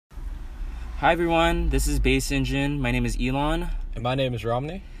Hi everyone, this is Base Engine. My name is Elon. And my name is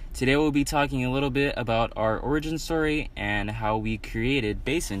Romney. Today we'll be talking a little bit about our origin story and how we created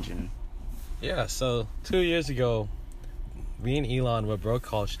Base Engine. Yeah, so 2 years ago, me and Elon were broke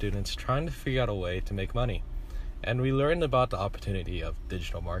college students trying to figure out a way to make money. And we learned about the opportunity of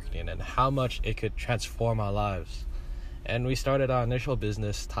digital marketing and how much it could transform our lives. And we started our initial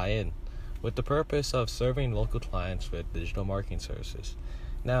business, Tie-In, with the purpose of serving local clients with digital marketing services.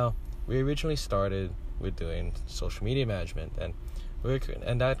 Now, we originally started with doing social media management,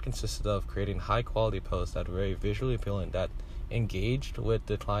 and that consisted of creating high-quality posts that were very visually appealing, that engaged with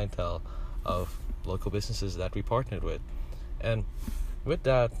the clientele of local businesses that we partnered with. And with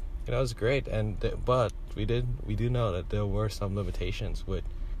that, it was great. But we do know that there were some limitations with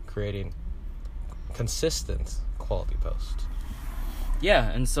creating consistent quality posts.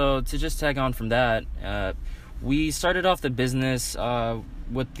 Yeah, and so to just tag on from that, we started off the business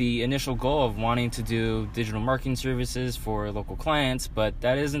with the initial goal of wanting to do digital marketing services for local clients, but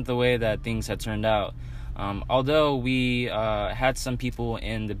that isn't the way that things had turned out. Although we had some people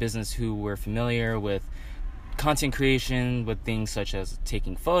in the business who were familiar with content creation, with things such as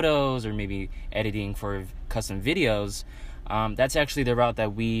taking photos or maybe editing for custom videos, that's actually the route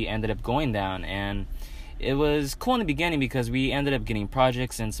that we ended up going down. And it was cool in the beginning because we ended up getting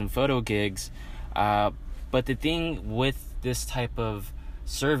projects and some photo gigs. But the thing with this type of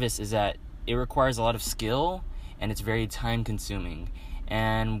service is that it requires a lot of skill and it's very time consuming.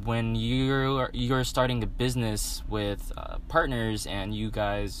 And when you're starting a business with partners and you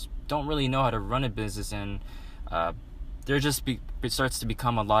guys don't really know how to run a business, and it starts to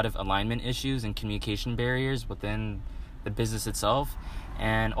become a lot of alignment issues and communication barriers within the business itself.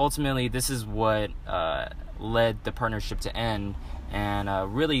 And ultimately, this is what led the partnership to end and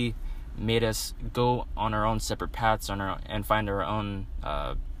really made us go on our own separate paths and find our own.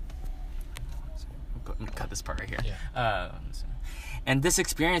 Cut this part right here. Yeah. And this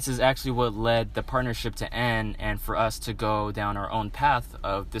experience is actually what led the partnership to end, and for us to go down our own path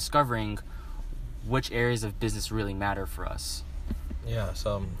of discovering which areas of business really matter for us. Yeah,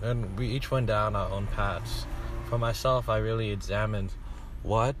 and we each went down our own paths. For myself, I really examined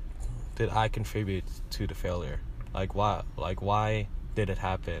what did I contribute to the failure? Why did it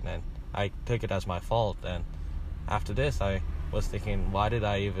happen? And I took it as my fault. And after this, I was thinking, why did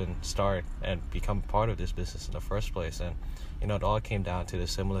I even start and become part of this business in the first place? And it all came down to the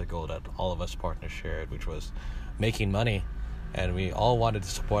similar goal that all of us partners shared, which was making money. And we all wanted to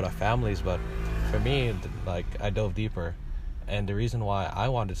support our families, but for me, I dove deeper. And the reason why I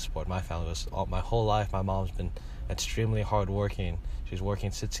wanted to support my family was my whole life, my mom's been extremely hardworking. She's working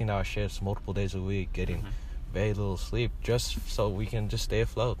 16-hour shifts multiple days a week, getting very little sleep, just so we can just stay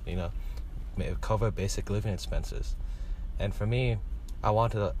afloat, cover basic living expenses. And for me, I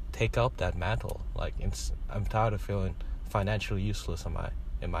wanted to take up that mantle. I'm tired of feeling financially useless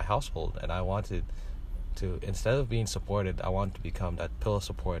in my household, and I wanted to, instead of being supported, I wanted to become that pillar of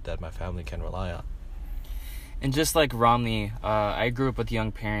support that my family can rely on. And just like Romney, I grew up with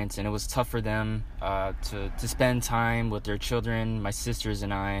young parents, and it was tough for them to spend time with their children, my sisters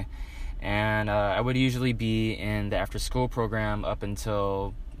and I. And I would usually be in the after-school program up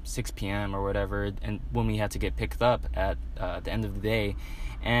until 6 p.m. or whatever, and when we had to get picked up at the end of the day.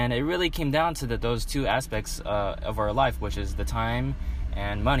 And it really came down to those two aspects of our life, which is the time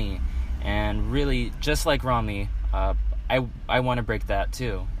and money. And really, just like Romney, I want to break that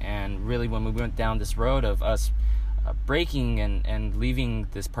too. And really, when we went down this road of us breaking and leaving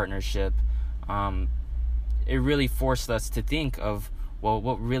this partnership, it really forced us to think of, well,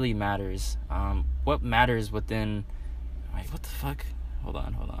 what really matters? What matters within... Wait, what the fuck? Hold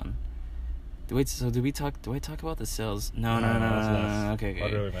on. Do I talk about the sales? No. Okay.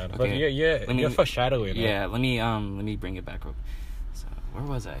 Not really, man. Okay. But you're foreshadowing. Yeah, let me bring it back up. So, where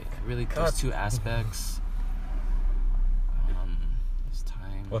was I? Really, those two aspects. This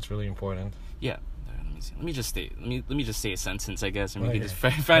time. What's really important? Yeah. Let me see. Let me just say a sentence, I guess, and we can just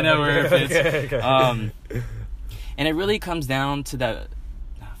find out where it fits. Okay. And it really comes down to that.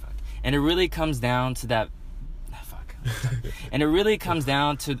 And it really comes down to that. And it really comes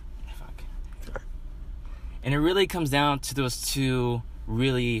down to. And it really comes down to those two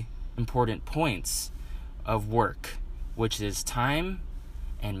really important points of work, which is time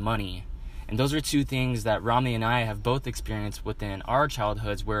and money. And those are two things that Romney and I have both experienced within our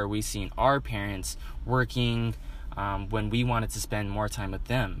childhoods, where we've seen our parents working when we wanted to spend more time with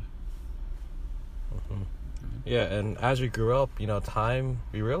them. Mm-hmm. Yeah, and as we grew up,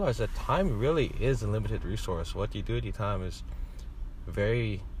 we realized that time really is a limited resource. What you do with your time is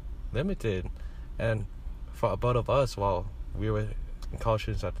very limited. And for both of us, while we were college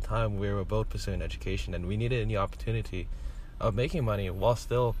students at the time. We were both pursuing education, and we needed a new opportunity of making money while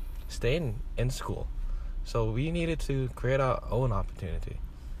still staying in school. So we needed to create our own opportunity.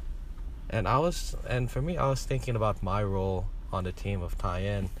 And for me, I was thinking about my role on the team of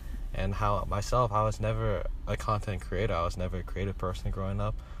Tie-In, and how myself, I was never a content creator. I was never a creative person growing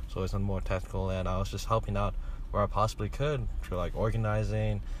up, so I was on more technical, and I was just helping out where I possibly could through like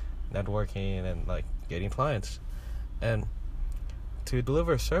organizing, networking, and like getting clients. And to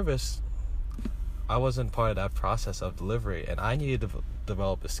deliver a service, I wasn't part of that process of delivery, and I needed to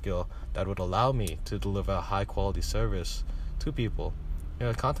develop a skill that would allow me to deliver a high quality service to people.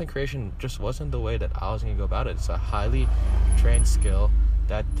 Content creation just wasn't the way that I was going to go about it. It's a highly trained skill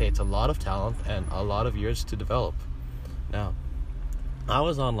that takes a lot of talent and a lot of years to develop. Now, I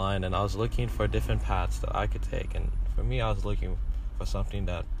was online and I was looking for different paths that I could take, and for me, I was looking for something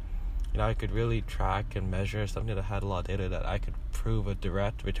that I could really track and measure, something that had a lot of data that I could prove a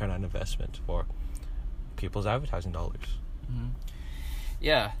direct return on investment for people's advertising dollars. Mm-hmm.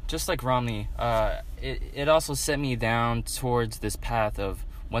 Yeah, just like Romney, it also set me down towards this path of,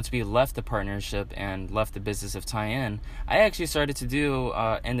 once we left the partnership and left the business of Tie-In, I actually started to do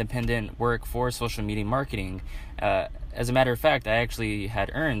independent work for social media marketing. As a matter of fact, I actually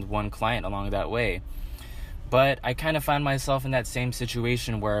had earned one client along that way. But I kind of found myself in that same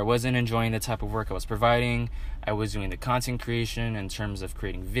situation where I wasn't enjoying the type of work I was providing. I was doing the content creation in terms of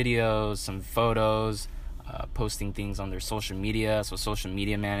creating videos, some photos, posting things on their social media, so social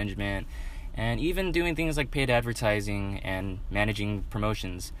media management, and even doing things like paid advertising and managing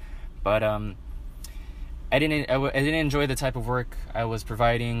promotions. But I didn't enjoy the type of work I was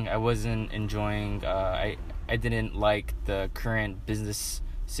providing. I wasn't enjoying. I didn't like the current business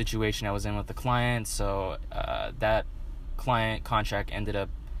situation I was in with the client. So that client contract ended up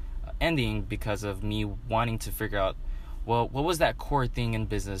ending because of me wanting to figure out, well, what was that core thing in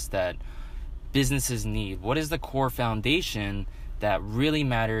business that businesses need? What is the core foundation that really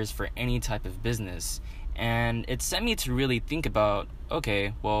matters for any type of business? And it sent me to really think about,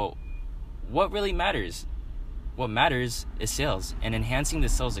 okay, well, what really matters? What matters is sales, and enhancing the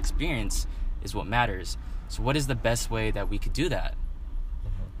sales experience is what matters. So what is the best way that we could do that?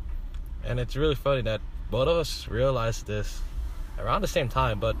 Mm-hmm. And it's really funny that both of us realized this around the same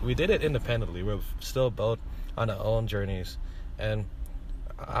time, but we did it independently. We're still both on our own journeys. And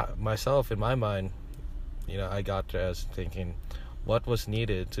myself, in my mind, I got there as thinking what was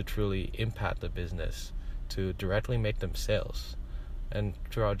needed to truly impact the business, to directly make them sales. And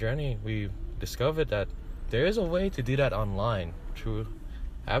through our journey, we discovered that there is a way to do that online through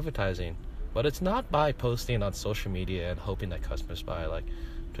advertising, but it's not by posting on social media and hoping that customers buy like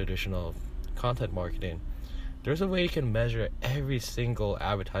traditional content marketing. There's a way you can measure every single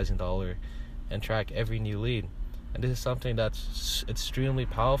advertising dollar and track every new lead. And this is something that's extremely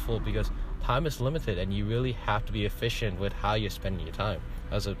powerful because time is limited, and you really have to be efficient with how you're spending your time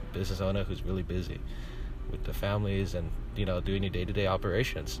as a business owner who's really busy with the families and doing your day-to-day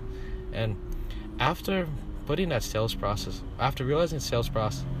operations. And after putting that sales process, after realizing the sales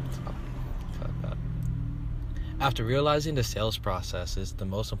process is the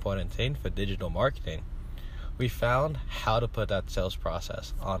most important thing for digital marketing, we found how to put that sales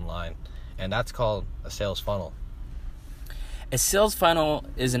process online, and that's called a sales funnel. A sales funnel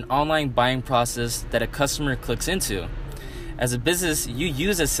is an online buying process that a customer clicks into. As a business, you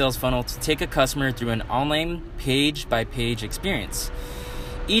use a sales funnel to take a customer through an online page-by-page experience.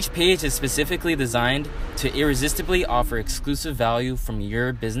 Each page is specifically designed to irresistibly offer exclusive value from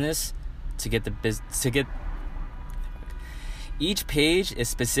your business Each page is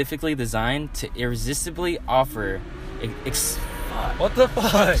specifically designed to irresistibly offer What the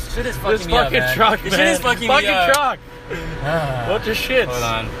fuck? Shit is fucking me up, man. Truck, this man. shit is fucking me up. Truck. What the shit? Hold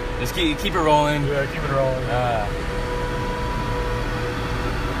on. Just keep it rolling. Yeah, keep it rolling.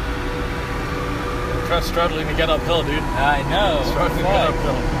 Truck's struggling to get uphill, dude. I know. Struggling to get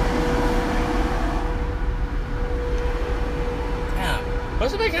uphill. Damn. Why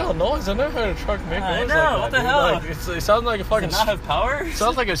does it make a little noise? I never heard a truck make noise I know. like that. What the dude. hell? Like, it sounds like a fucking. Does it not have power? It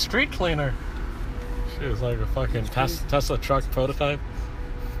sounds like a street cleaner. Shit, it's like a fucking Tesla truck prototype.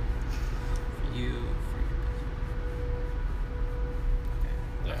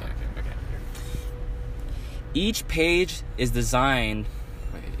 Each page is designed.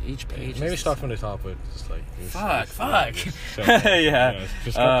 Each page. Maybe start from the top with just like. Fuck. Yeah.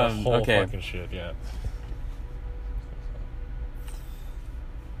 Just cut the whole okay. fucking shit. Yeah.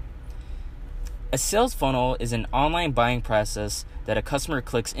 A sales funnel is an online buying process that a customer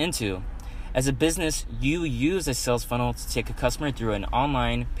clicks into. As a business, you use a sales funnel to take a customer through an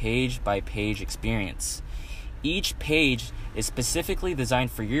online page-by-page experience. Each page is specifically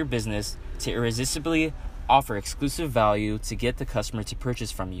designed for your business to irresistibly offer exclusive value to get the customer to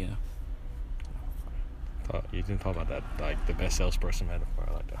purchase from you. You didn't talk about that, like the best salesperson metaphor.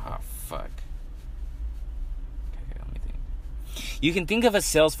 I like that. Oh, fuck. Okay, let me think. You can think of a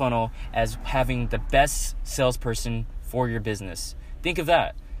sales funnel as having the best salesperson for your business. Think of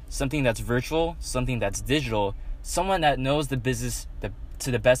that. Something that's virtual, something that's digital, someone that knows the business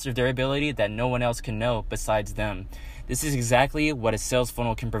to the best of their ability that no one else can know besides them. This is exactly what a sales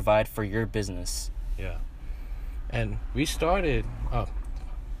funnel can provide for your business. Yeah. And we started... Oh,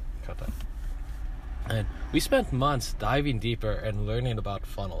 cut that. And we spent months diving deeper and learning about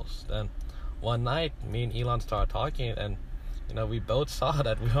funnels. Then one night, me and Elon started talking, and we both saw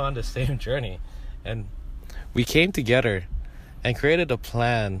that we were on the same journey. And we came together and created a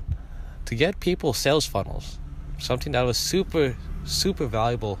plan to get people sales funnels, something that was super, super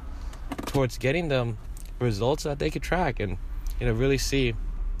valuable towards getting them results that they could track and really see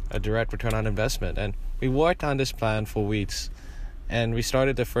a direct return on investment. And we worked on this plan for weeks, and we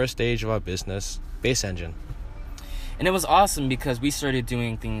started the first stage of our business, Base Engine. And it was awesome because we started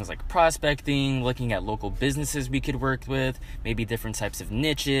doing things like prospecting, looking at local businesses we could work with, maybe different types of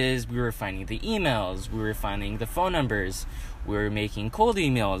niches. We were finding the emails, we were finding the phone numbers, we were making cold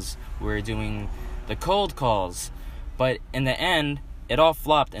emails, we were doing the cold calls. But in the end, it all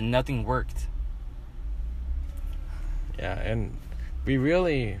flopped and nothing worked. Yeah, and we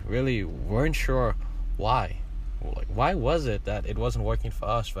really, really weren't sure why. Like, why was it that it wasn't working for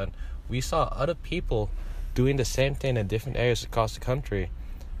us when we saw other people doing the same thing in different areas across the country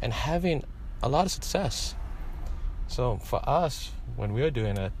and having a lot of success? So for us, when we were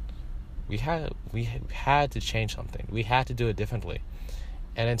doing it, we had to change something. We had to do it differently.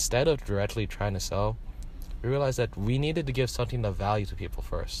 And instead of directly trying to sell, we realized that we needed to give something of value to people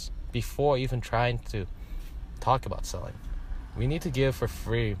first before even trying to talk about selling. We need to give for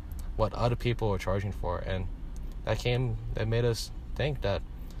free what other people were charging for, and that made us think that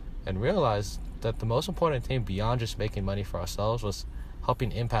and realize that the most important thing beyond just making money for ourselves was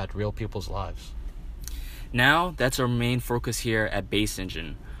helping impact real people's lives. Now, that's our main focus here at Base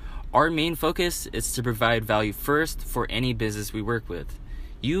Engine. Our main focus is to provide value first for any business we work with.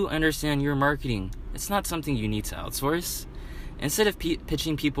 You understand your marketing. It's not something you need to outsource. Instead of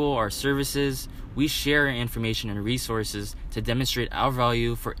pitching people our services, we share information and resources to demonstrate our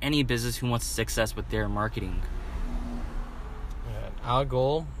value for any business who wants success with their marketing. Our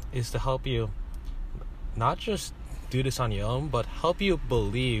goal is to help you not just do this on your own, but help you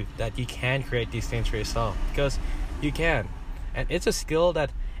believe that you can create these things for yourself, because you can. And it's a skill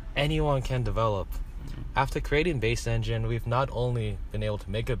that anyone can develop. After creating Base Engine, we've not only been able to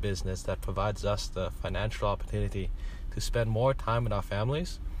make a business that provides us the financial opportunity to spend more time with our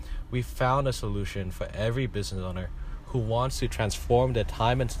families, we've found a solution for every business owner who wants to transform their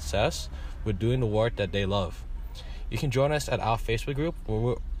time and success with doing the work that they love. You can join us at our Facebook group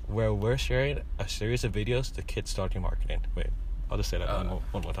where we're sharing a series of videos to kickstart your marketing. Wait, I'll just say that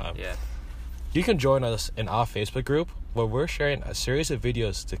one more time. Yeah. You can join us in our Facebook group where we're sharing a series of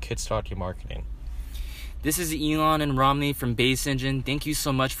videos to kickstart your marketing. This is Elon and Romney from Base Engine. Thank you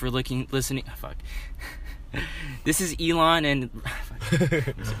so much for listening. This is Elon and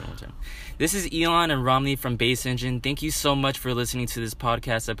This is Elon and Romney from Base Engine. Thank you so much for listening to this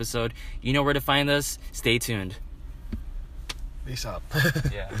podcast episode. You know where to find us. Stay tuned. Peace out.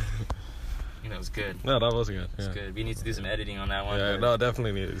 Yeah. It was good. No, that was good. It's good. We need to do some editing on that one. Yeah, no,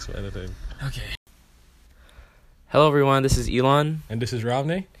 definitely need to do some editing. Okay. Hello, everyone. This is Elon. And this is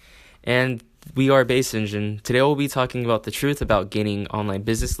Romney. And we are Base Engine. Today we'll be talking about the truth about gaining online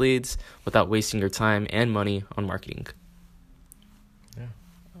business leads without wasting your time and money on marketing. Yeah.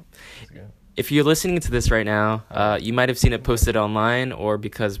 That's good. If you're listening to this right now, you might have seen it posted online, or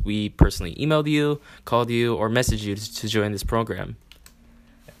because we personally emailed you, called you, or messaged you to join this program.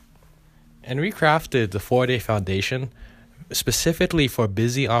 And we crafted the 4-Day Foundation specifically for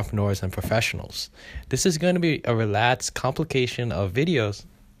busy entrepreneurs and professionals. This is going to be a relaxed complication of videos.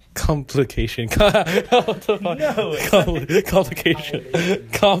 Compilation.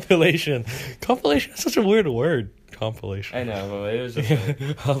 Compilation is such a weird word. Compilation. I know, but it was just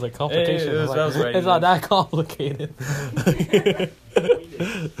I was like, complication. It's not that complicated.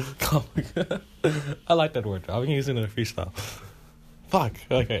 I like that word. I'm using it in a freestyle. Fuck.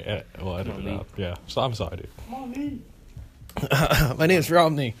 Okay. Well, I don't know. Yeah. So I'm sorry, dude. Come on, me. My name's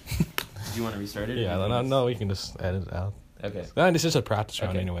Romney. Do you want to restart it? Yeah. No, we can just edit it out. Okay. This is a practice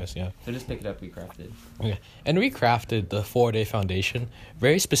round anyways, yeah. So just pick it up, we crafted. Okay. And we crafted the 4-Day Foundation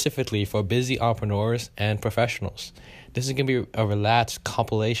very specifically for busy entrepreneurs and professionals. This is going to be a relaxed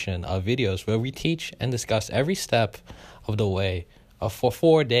compilation of videos where we teach and discuss every step of the way for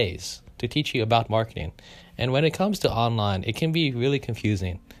 4 days to teach you about marketing. And when it comes to online, it can be really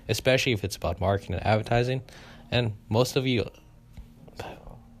confusing, especially if it's about marketing and advertising. And most of all,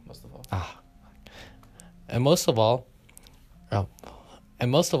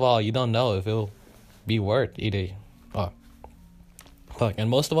 you don't know if it'll be worth your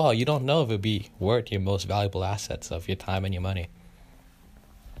most valuable assets of your time and your money.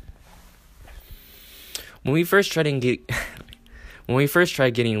 When we first tried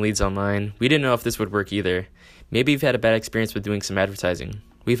getting leads online, we didn't know if this would work either. Maybe you've had a bad experience with doing some advertising.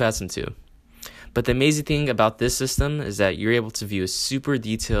 We've had some too. But the amazing thing about this system is that you're able to view super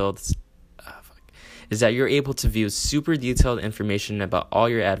detailed information about all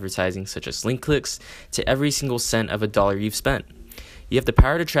your advertising, such as link clicks, to every single cent of a dollar you've spent. You have the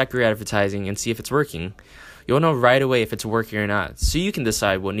power to track your advertising and see if it's working. You'll know right away if it's working or not, so you can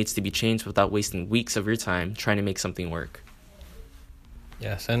decide what needs to be changed without wasting weeks of your time trying to make something work.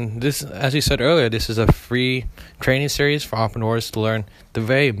 Yes, and this, as you said earlier, this is a free training series for entrepreneurs to learn the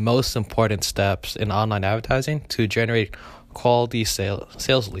very most important steps in online advertising to generate quality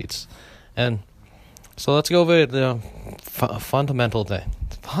sales leads. And so let's go over the fundamental thing.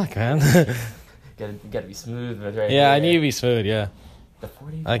 Fuck, man. You gotta be smooth, right? Yeah, I need to be smooth, yeah. The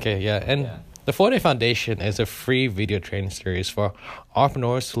 40? Okay, yeah, and the 4-Day Foundation is a free video training series for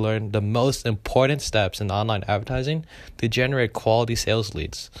entrepreneurs to learn the most important steps in online advertising to generate quality sales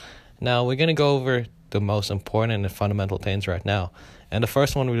leads. Now, we're going to go over the most important and fundamental things right now. And the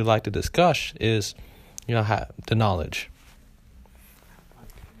first one we'd like to discuss is, the knowledge.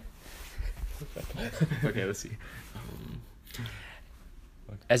 Okay, let's see.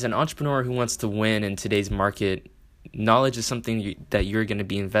 As an entrepreneur who wants to win in today's market, knowledge is something that you're going to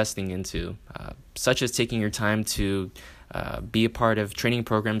be investing into, such as taking your time to be a part of training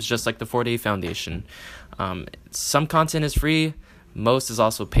programs just like the 4-Day Foundation. Some content is free, most is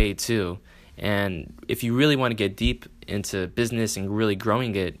also paid too. And if you really want to get deep into business and really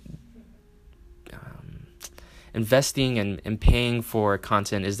growing it, investing and paying for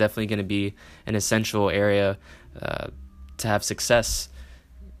content is definitely going to be an essential area to have success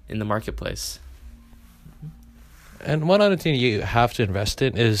in the marketplace. And one other thing you have to invest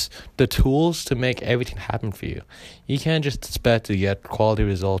in is the tools to make everything happen for you. You can't just expect to get quality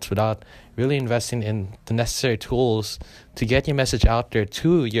results without really investing in the necessary tools to get your message out there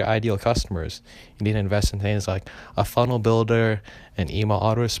to your ideal customers. You need to invest in things like a funnel builder, an email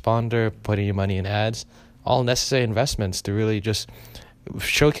autoresponder, putting your money in ads, all necessary investments to really just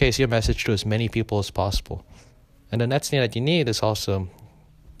showcase your message to as many people as possible. And the next thing that you need is also,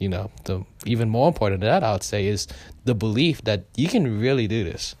 the even more important than that, I would say, is the belief that you can really do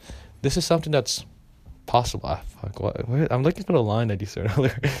this. This is something that's possible. I'm looking for the line that you said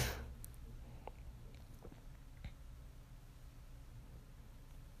earlier. Do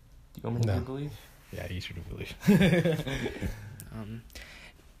you want me to believe? Yeah, you should believe.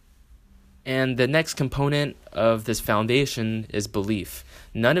 And the next component of this foundation is belief.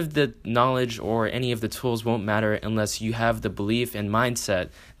 None of the knowledge or any of the tools won't matter unless you have the belief and mindset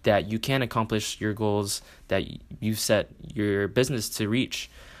that you can accomplish your goals that you've set your business to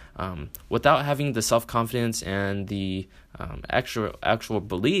reach. Without having the self-confidence and the actual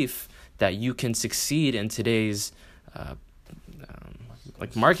belief that you can succeed in today's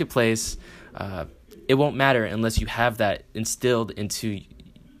marketplace, it won't matter unless you have that instilled into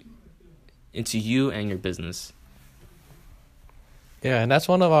you and your business. Yeah, and that's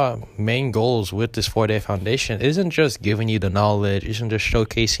one of our main goals with this 4-Day Foundation. It isn't just giving you the knowledge, isn't just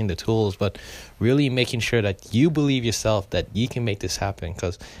showcasing the tools, but really making sure that you believe yourself that you can make this happen.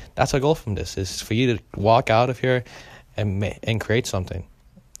 Because that's our goal from this, is for you to walk out of here and create something.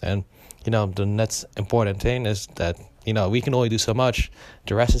 And, the next important thing is that, we can only do so much.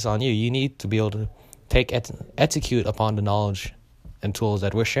 The rest is on you. You need to be able to execute upon the knowledge and tools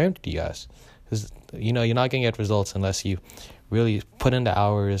that we're sharing to you guys. Because, you're not going to get results unless you really put in the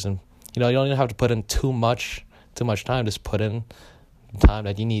hours, and you don't even have to put in too much time. Just put in the time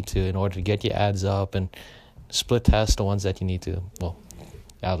that you need to in order to get your ads up and split test the ones that you need to. Well,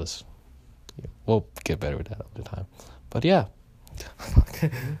 we'll get better with that over time. But yeah.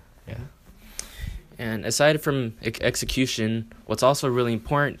 Yeah. And aside from execution, what's also really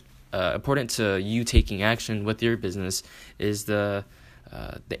important to you taking action with your business is the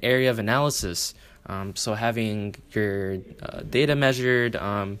area of analysis. So having your data measured,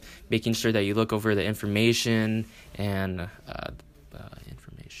 making sure that you look over the information and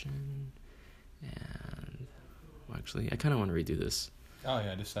actually, I kind of want to redo this. Oh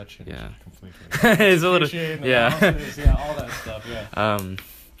yeah, deception. Yeah. Completely. It's a little, Execution, yeah. analysis, yeah, all that stuff. Yeah.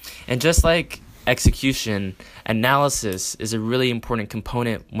 And just like execution, analysis is a really important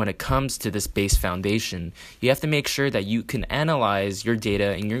component when it comes to this base foundation. You have to make sure that you can analyze your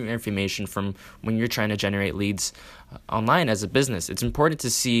data and your information from when you're trying to generate leads online as a business. It's important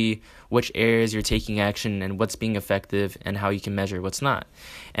to see which areas you're taking action and what's being effective and how you can measure what's not.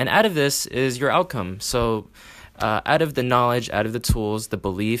 And out of this is your outcome. So out of the knowledge, out of the tools, the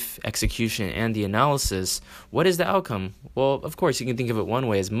belief, execution, and the analysis, what is the outcome? Well, of course, you can think of it one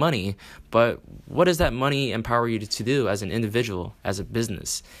way as money, but what does that money empower you to do as an individual, as a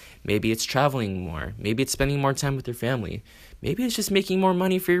business? Maybe it's traveling more. Maybe it's spending more time with your family. Maybe it's just making more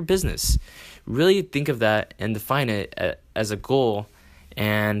money for your business. Really think of that and define it as a goal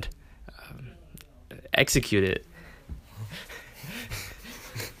and execute it.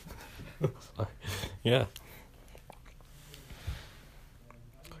 Yeah.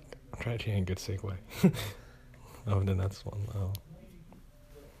 I'm trying to get a good segue. Oh, the next one. Oh.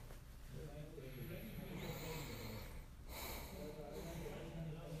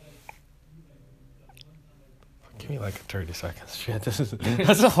 Give me like 30 seconds. Shit,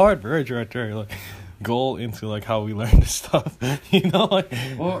 that's a hard bridge right there. Like, goal into like how we learn this stuff. You know, like.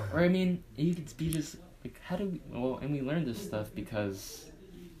 Well, or I mean, you could be just like, how do we? Well, and we learned this stuff because.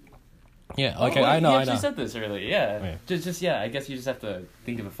 Yeah. Okay. I know. You said this earlier. Yeah. Yeah. Just I guess you just have to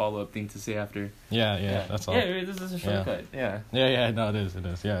think of a follow-up thing to say after. Yeah. That's all. Yeah. This is a shortcut. Yeah. Yeah. No, it is.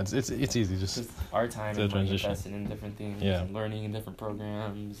 Yeah. It's easy. Just our time the and money transition. invested in different things. Yeah. And learning in different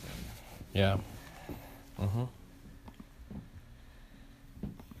programs. Yeah. Mhm.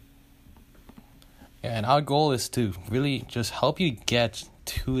 Yeah, and our goal is to really just help you get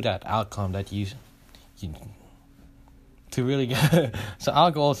to that outcome that you to really get. So our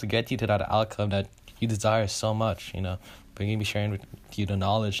goal is to get you to that outcome that you desire so much. You know, we're gonna be sharing with you the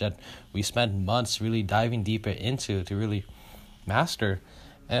knowledge that we spent months really diving deeper into to really master.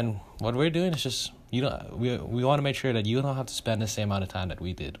 And what we're doing is just we want to make sure that you don't have to spend the same amount of time that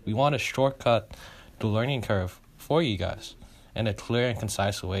we did. We want to shortcut the learning curve for you guys in a clear and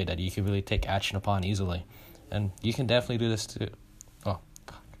concise way that you can really take action upon easily. And you can definitely do this too. Oh,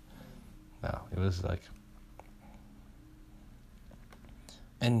 fuck. No, it was like...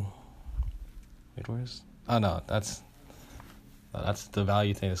 And... Wait, where's... Oh, no, that's the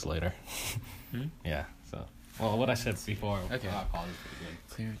value thing is later. Yeah, so... Well, what I said before, okay. I apologize for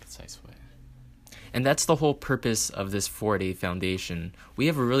the clear and concise way. And that's the whole purpose of this 4-Day Foundation. We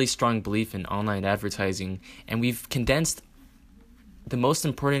have a really strong belief in online advertising, and we've condensed the most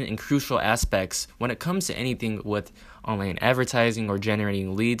important and crucial aspects when it comes to anything with online advertising or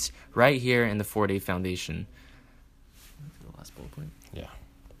generating leads right here in the 4-Day Foundation. The last bullet point. Yeah.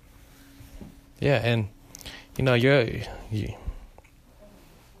 Yeah, and you know your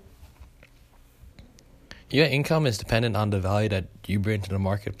income is dependent on the value that you bring to the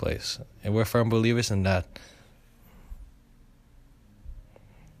marketplace, and we're firm believers in that.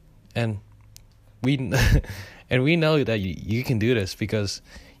 And we know that you can do this because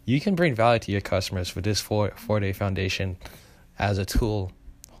you can bring value to your customers with this 4-Day Foundation as a tool.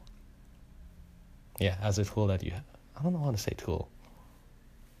 Yeah, as a tool that you... I don't know how to say tool.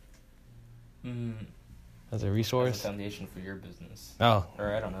 As a resource? As a foundation for your business. Oh.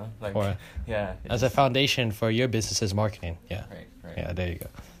 Or I don't know. Like, or, yeah. As a foundation for your business's marketing. Yeah. Right. Yeah, there you go.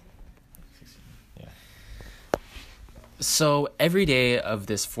 Yeah. So every day of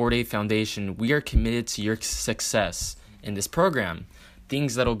this 4-Day Foundation, we are committed to your success in this program.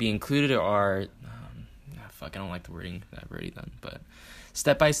 Things that will be included are... I don't like the wording that I've already done. But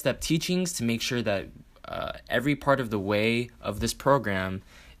step-by-step teachings to make sure that every part of the way of this program...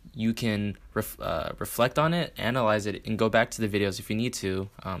 you can reflect on it, analyze it, and go back to the videos if you need to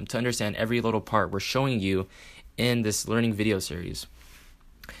understand every little part we're showing you in this learning video series.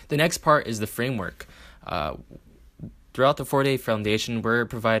 The next part is the framework. Throughout the 4-Day Foundation, we're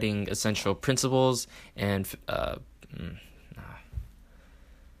providing essential principles and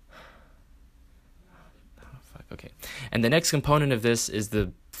And the next component of this is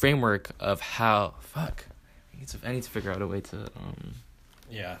the framework of how... I need to figure out a way to...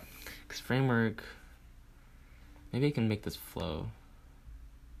 Yeah. Because framework... Maybe I can make this flow.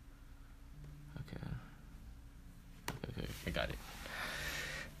 Okay, I got it.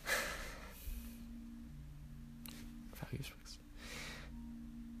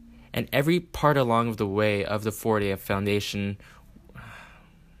 And every part along the way of the 4-Day Foundation...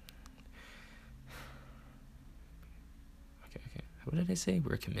 Okay. What did I say?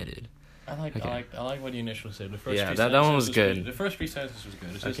 We're committed. I like what you initially said. The first that one was good. The first 3 sentences was good.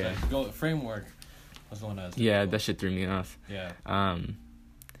 It's just okay. like framework That's the one that was Yeah, difficult. that shit threw me off. Yeah.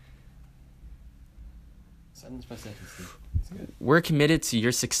 Sentence by sentence. It's good. We're committed to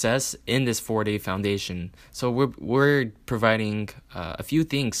your success in this 4-day foundation. So we're providing a few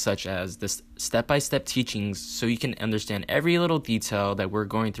things such as this step-by-step teachings so you can understand every little detail that we're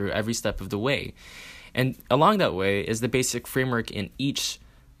going through every step of the way. And along that way is the basic framework in each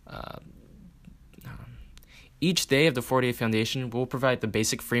day of the 4-day foundation. Will provide the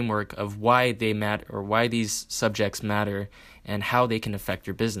basic framework of why they matter, or why these subjects matter, and how they can affect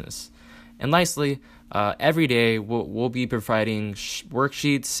your business. And lastly, every day we'll be providing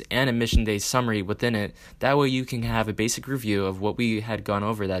worksheets and a mission day summary within it. That way you can have a basic review of what we had gone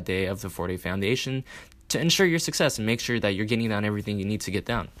over that day of the 4-day foundation to ensure your success and make sure that you're getting down everything you need to get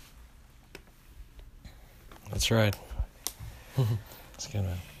down. That's right. That's good,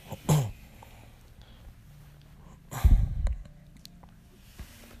 man.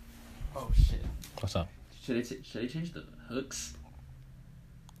 Oh shit! What's up? Should I change the hooks?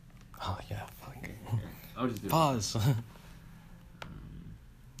 Oh yeah, fuck. I'll just do it. Pause.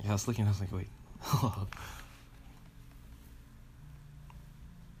 Yeah, I was like, wait. Where the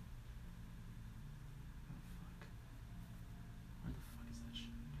fuck is that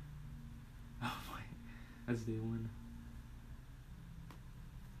shit? Oh my, that's day one.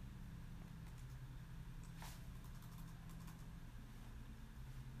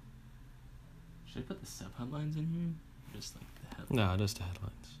 Should I put the sub headlines in here? Or just like the headlines? No, just the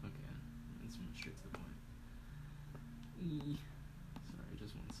headlines. Okay, let's move straight to the point. Sorry,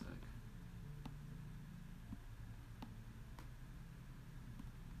 just one sec. Where the fuck is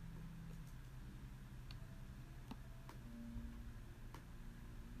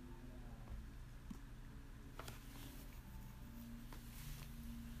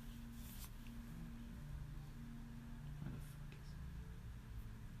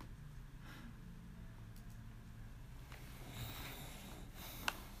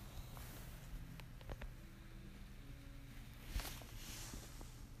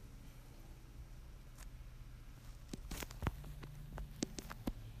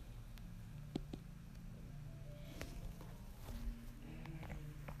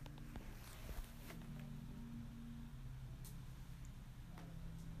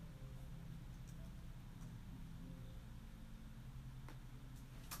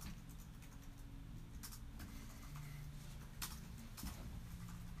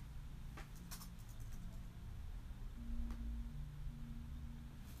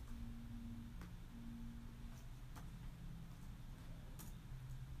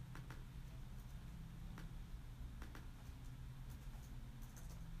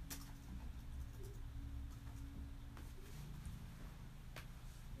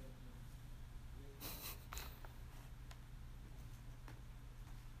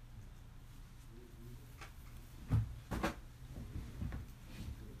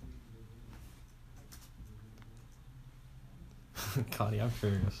it? Connie, I'm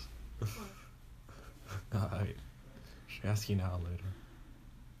curious. I should ask you now or later.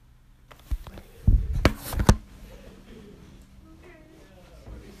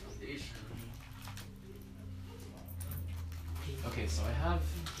 Okay, so I have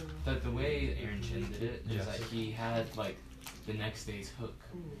the way Aaron Chin did it is Yes. that he had like the next day's hook,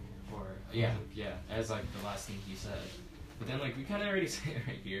 or yeah, as like the last thing he said. But then like we kind of already say it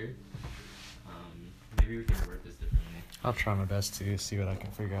right here. Maybe we can word this differently. I'll try my best to see what I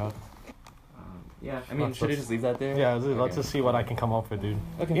can figure out. Yeah, I mean, Let's- should I let's- just leave that there? Yeah, let's Okay. just see what I can come up with, dude.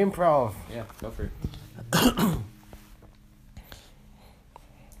 Okay. Improv. Yeah, go for it.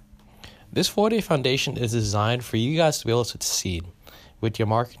 This 4-day foundation is designed for you guys to be able to succeed with your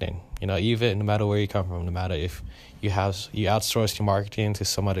marketing. You know, even no matter where you come from, no matter if you outsource your marketing to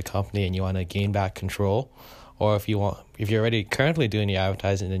some other company and you want to gain back control, or if you're already currently doing your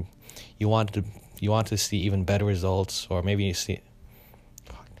advertising and you want to see even better results, or maybe you see,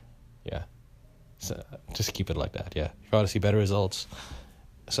 so just keep it like that. Yeah, you want to see better results.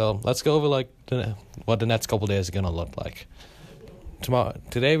 So let's go over like what the next couple of days are gonna look like.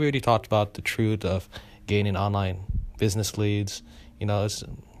 Today we already talked about the truth of gaining online business leads. You know,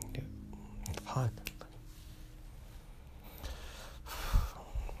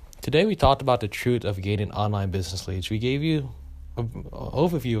 Today we talked about the truth of gaining online business leads. We gave you an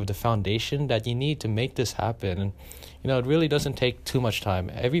overview of the foundation that you need to make this happen. And, you know, it really doesn't take too much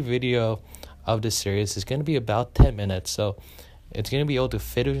time. Every video of this series is going to be about 10 minutes. So it's going to be able to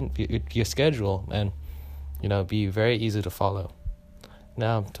fit in your schedule and, you know, be very easy to follow.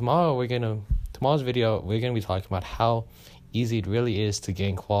 Now, tomorrow's video, we're going to be talking about how easy it really is to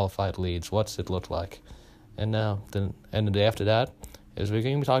gain qualified leads. What's it look like? And now, the day after that is we're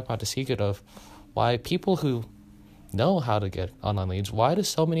going to be talking about the secret of why people who know how to get online leads, why do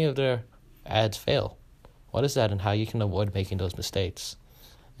so many of their ads fail? What is that, and how you can avoid making those mistakes?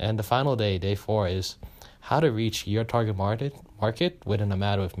 And the final day, day 4, is how to reach your target market within a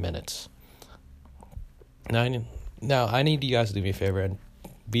matter of minutes. Now I need you guys to do me a favor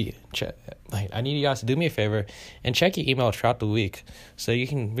and check your email throughout the week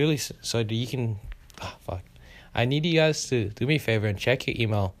I need you guys to do me a favor and check your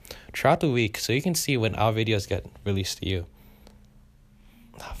email throughout the week so you can see when our videos get released to you.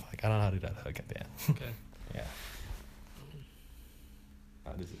 I don't know how to do that. Okay, Dan. Okay. Yeah.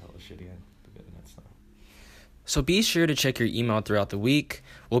 This is hella shitty. That's not. So be sure to check your email throughout the week.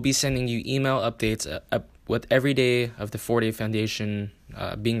 We'll be sending you email updates with every day of the 4-Day Foundation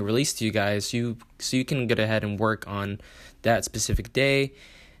being released to you guys, so you can get ahead and work on that specific day.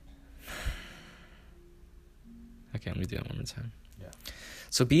 Okay, let me do that one more time. Yeah.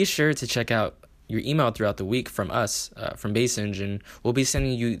 So be sure to check out your email throughout the week from us, from Base Engine. We'll be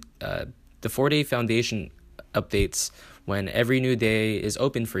sending you the 4-Day Foundation updates when every new day is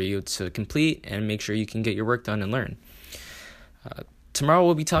open for you to complete and make sure you can get your work done and learn. Tomorrow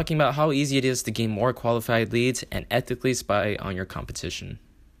we'll be talking about how easy it is to gain more qualified leads and ethically spy on your competition.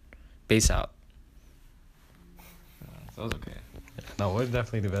 Base out. That was okay. No, we'll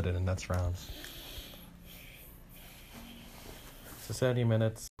definitely do better than next round. So 70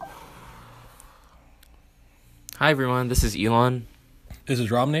 minutes. Hi everyone, this is Elon. This is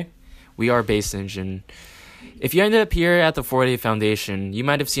Romney. We are Base Engine. If you ended up here at the 4-Day Foundation, you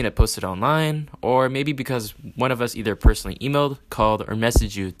might have seen it posted online, or maybe because one of us either personally emailed, called, or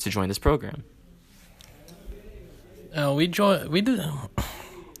messaged you to join this program. We crafted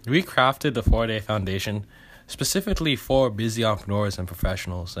the 4-Day Foundation specifically for busy entrepreneurs and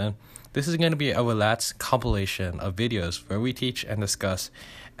professionals, and this is going to be a relaxed compilation of videos where we teach and discuss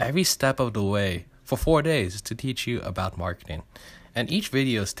every step of the way for 4 days to teach you about marketing. And each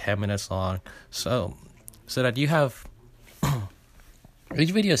video is 10 minutes long, so that you have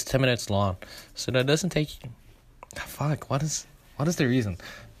each video is 10 minutes long, so that it doesn't take you. What is the reason?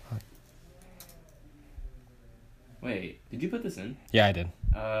 Wait, did you put this in? Yeah, I did.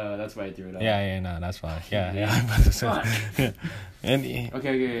 That's why I threw it out. Yeah, no, that's fine. Yeah, I put this in. And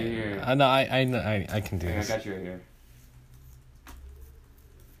Okay, here. No, I can do this. I got you right here.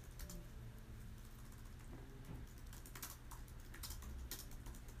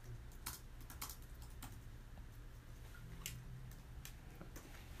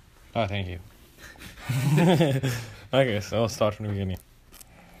 Oh, thank you. Okay, so I'll start from the beginning.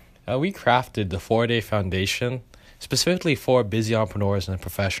 We crafted the 4-Day Foundation specifically for busy entrepreneurs and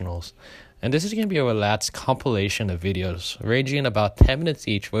professionals. And this is going to be a relaxed compilation of videos ranging about 10 minutes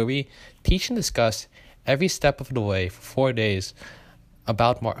each, where we teach and discuss every step of the way for 4 days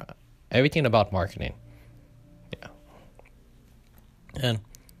about everything about marketing. Yeah.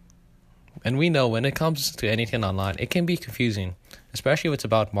 And we know when it comes to anything online, it can be confusing, especially if it's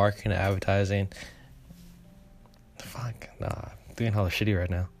about marketing and advertising. I'm doing hella shitty right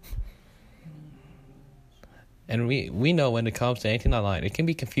now. And we know when it comes to anything online, it can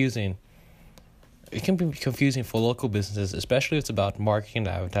be confusing. It can be confusing for local businesses, especially if it's about marketing and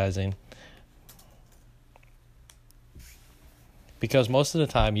advertising. Because most of the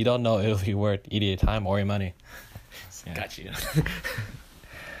time, you don't know if it'll be worth either your time or your money. Yeah. Got you.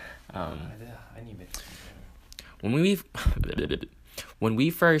 I need it. When we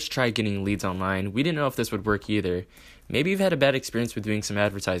first tried getting leads online, we didn't know if this would work either. Maybe you've had a bad experience with doing some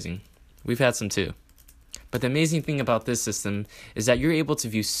advertising. We've had some too. But the amazing thing about this system is that you're able to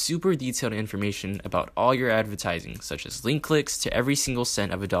view super detailed information about all your advertising, such as link clicks to every single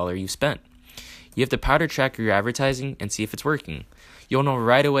cent of a dollar you've spent. You have the power to track your advertising and see if it's working. You'll know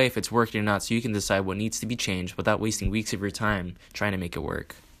right away if it's working or not, so you can decide what needs to be changed without wasting weeks of your time trying to make it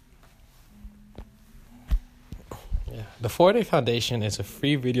work. Yeah. The 4-Day Foundation is a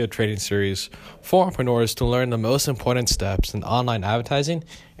free video training series for entrepreneurs to learn the most important steps in online advertising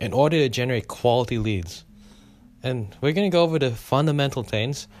in order to generate quality leads. And we're going to go over the fundamental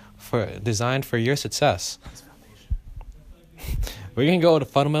things designed for your success. We're going to go over the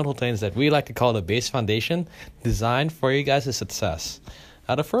fundamental things that we like to call the base foundation, designed for you guys' success.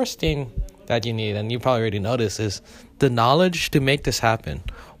 Now, the first thing that you need, and you probably already know this, is the knowledge to make this happen.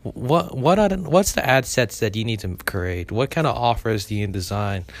 What's the ad sets that you need to create? What kind of offers do you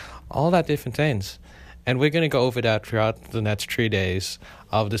design? All that different things. And we're going to go over that throughout the next 3 days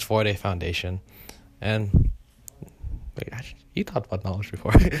of this 4-Day Foundation. And you thought about knowledge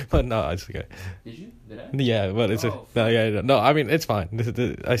before, but no, it's okay. Did you? Did I? Yeah, but it's no. I mean, it's fine.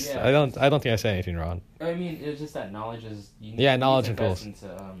 I don't think I said anything wrong. I mean, it's just that knowledge is. Knowledge and tools. Into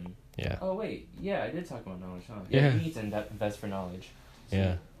Yeah. Oh wait, yeah, I did talk about knowledge, huh? Yeah. You need to invest for knowledge. So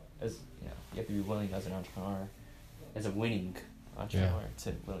Yeah. you have to be willing as an entrepreneur, as a winning entrepreneur,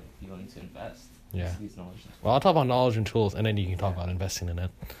 to be willing to invest. Yeah. into these knowledge. Well, I'll talk about knowledge and tools, and then you can talk about investing in it.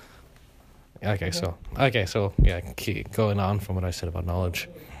 Okay, so yeah, keep going on from what I said about knowledge.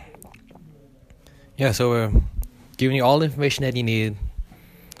 Yeah, so we're giving you all the information that you need.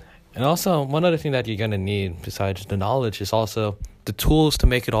 And also, one other thing that you're going to need besides the knowledge is also the tools to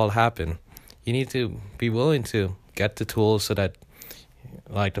make it all happen. You need to be willing to get the tools so that,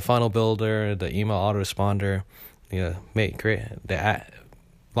 like the funnel builder, the email autoresponder,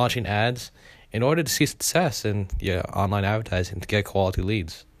 launching ads, in order to see success in your online advertising to get quality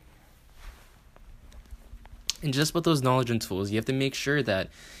leads. And just with those knowledge and tools, you have to make sure that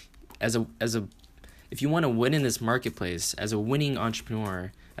if you want to win in this marketplace, as a winning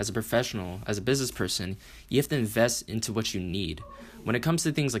entrepreneur, as a professional, as a business person, you have to invest into what you need. When it comes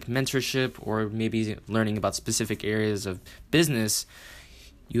to things like mentorship or maybe learning about specific areas of business,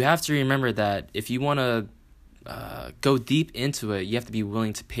 you have to remember that if you want to go deep into it, you have to be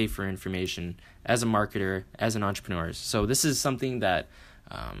willing to pay for information as a marketer, as an entrepreneur. So this is something that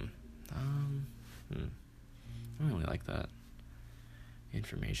I don't really like that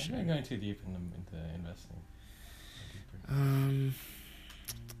information. I'm not going too deep into investing.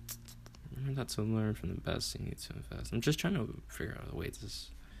 Remember that to learn from the best, you need to invest. I'm just trying to figure out a way to.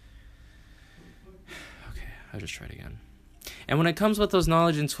 Okay, I'll just try it again. And when it comes with those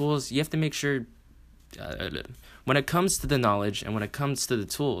knowledge and tools, you have to make sure. When it comes to the knowledge and when it comes to the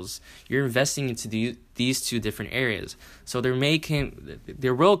tools, you're investing into these two different areas. So there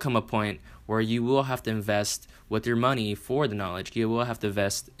will come a point where you will have to invest with your money for the knowledge. You will have to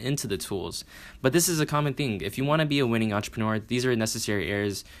invest into the tools. But this is a common thing. If you want to be a winning entrepreneur, these are necessary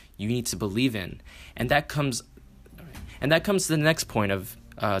areas you need to believe in. And that comes to the next point of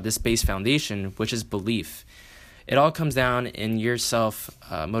this base foundation, which is belief. It all comes down in your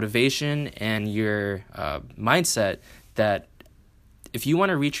motivation and your mindset that if you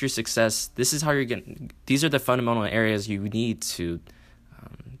want to reach your success, these are the fundamental areas you need to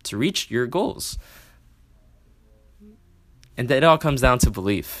reach your goals. And that it all comes down to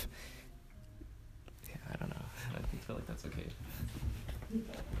belief. Yeah, I don't know. I feel like that's okay.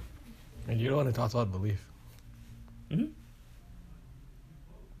 And you don't want to talk about belief. Mm-hmm.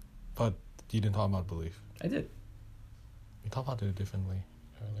 But you didn't talk about belief. I did. You talked about it differently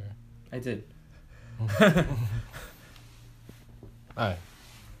earlier. I did. Alright.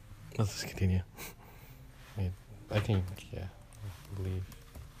 Let's just continue. I think, yeah, believe.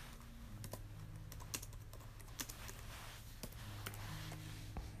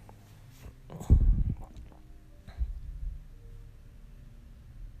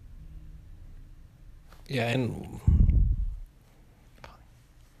 Yeah, and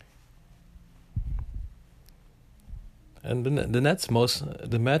the next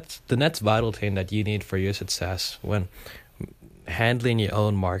vital thing that you need for your success when handling your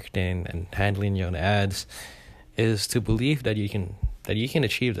own marketing and handling your own ads is to believe that you can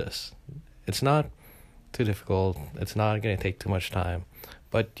achieve this. It's not too difficult. It's not going to take too much time,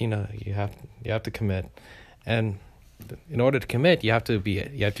 but you have to commit, and in order to commit, you have to be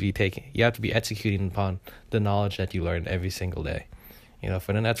executing upon the knowledge that you learn every single day.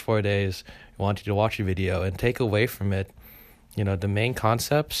 For the next 4 days, I want you to watch a video and take away from it, the main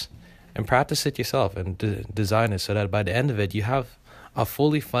concepts, and practice it yourself and design it so that by the end of it, you have a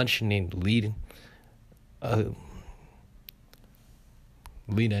fully functioning lead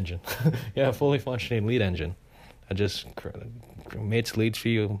engine. Yeah, a fully functioning lead engine that just makes leads for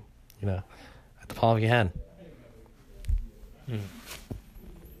you, at the palm of your hand.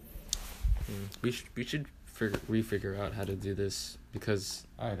 We should refigure out how to do this because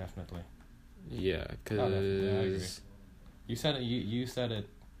Definitely. Yeah, because I agree. You said it. You said it.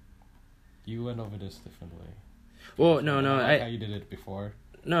 You went over this differently. Well, no, how you did it before.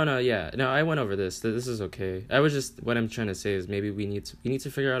 No, I went over this. This is okay. What I'm trying to say is maybe we need to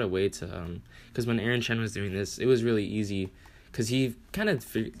figure out a way to because when Aaron Chen was doing this, it was really easy. Because he kind of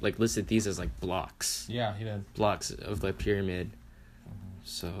listed these as blocks. Yeah, he did. Blocks of the pyramid. Mm-hmm.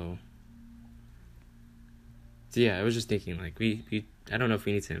 So yeah, I was just thinking we I don't know if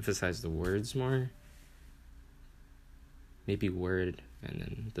we need to emphasize the words more. Maybe word and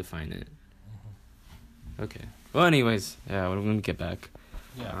then define it. Mm-hmm. Okay. Well, anyways, yeah, we're gonna get back.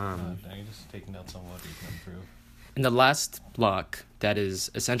 Yeah. I'm just taking notes on what we can improve. And the last block that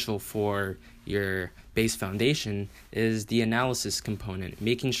is essential for your base foundation is the analysis component,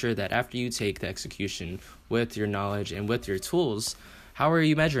 making sure that after you take the execution with your knowledge and with your tools, how are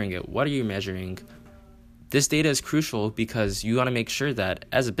you measuring it? What are you measuring? This data is crucial because you want to make sure that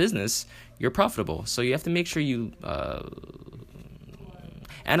as a business, you're profitable. So you have to make sure you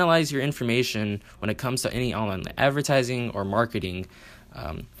analyze your information when it comes to any online advertising or marketing.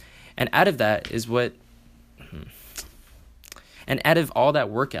 And out of that is what, and out of all that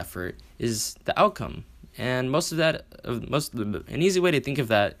work effort is the outcome. And an easy way to think of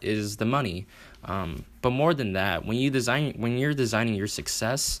that is the money. But more than that, when you're designing your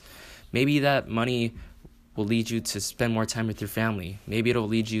success, maybe that money will lead you to spend more time with your family. Maybe it'll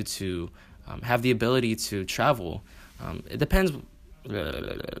lead you to have the ability to travel. It depends.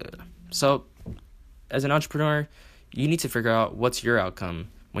 So, as an entrepreneur, you need to figure out what's your outcome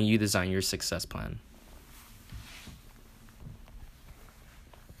when you design your success plan.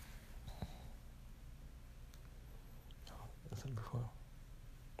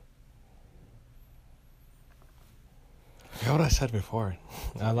 I forgot what I said before.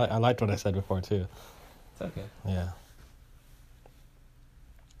 I liked what I said before too. It's okay. Yeah.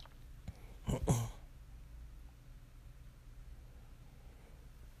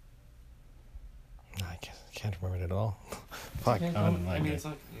 I can't remember it at all. Fuck. Okay. I don't like it. It's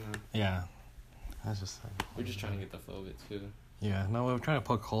like, Yeah. I was just. we're just trying to get the flow of it too. Yeah. No, we're trying to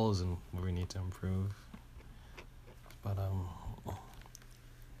poke holes in where we need to improve. But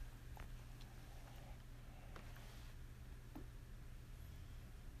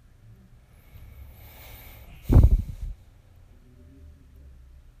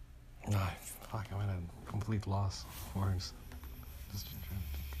fuck, I'm at a complete loss of words.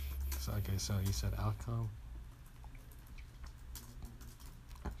 Okay, so you said outcome.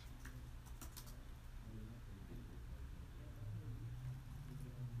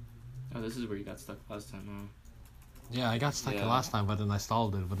 Oh, this is where you got stuck last time, huh? Yeah, I got stuck last time, but then I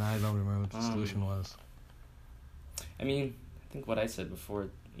stalled it, but now I don't remember what the solution was. I mean, I think what I said before,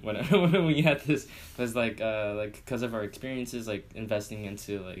 when we had this, was like because of our experiences, like investing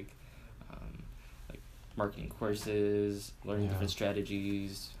into like marketing courses, learning different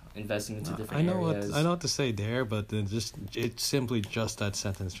strategies, investing into different areas. I know what to say there, but then it's simply just that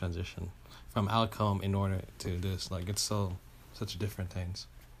sentence transition from outcome in order to this. Like, it's such different things.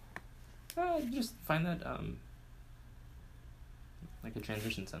 Just find that like a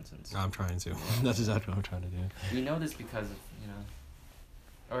transition sentence. I'm trying to. That's exactly what I'm trying to do. We know this because of,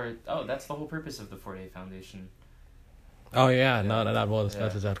 that's the whole purpose of the 4-Day Foundation. Oh yeah, no, that was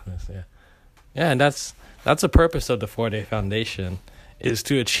that's exactly it. Yeah. Yeah, and that's the purpose of the 4-Day Foundation, is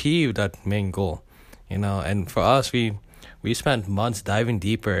to achieve that main goal, And for us, we spent months diving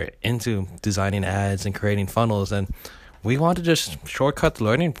deeper into designing ads and creating funnels, and we want to just shortcut the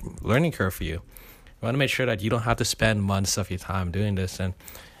learning curve for you. We want to make sure that you don't have to spend months of your time doing this, and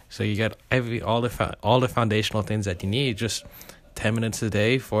so you get all the foundational things that you need, just 10 minutes a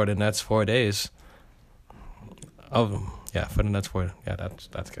day for the next 4 days. For the next 4. Yeah,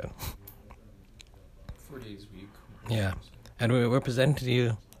 that's good. 4 days a week. Yeah, and we're presenting to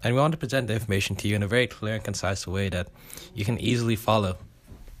you, and we want to present the information to you in a very clear and concise way that you can easily follow.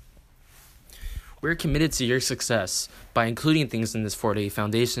 We're committed to your success by including things in this 4-Day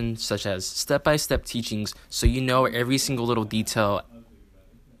Foundation, such as step-by-step teachings, so you know every single little detail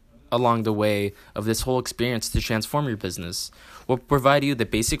along the way of this whole experience to transform your business. We'll provide you the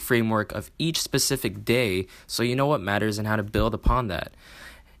basic framework of each specific day, so you know what matters and how to build upon that.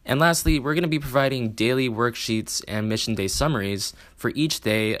 And lastly, we're going to be providing daily worksheets and mission day summaries for each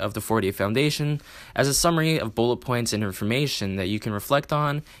day of the 4-Day Foundation as a summary of bullet points and information that you can reflect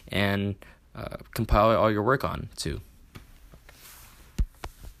on and compile all your work on too.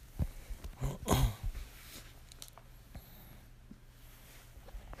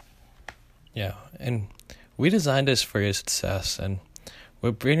 Yeah, and we designed this for your success, and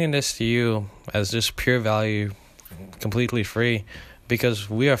we're bringing this to you as just pure value, completely free, because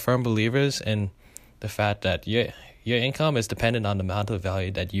we are firm believers in the fact that your income is dependent on the amount of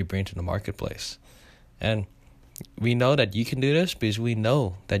value that you bring to the marketplace. And we know that you can do this because we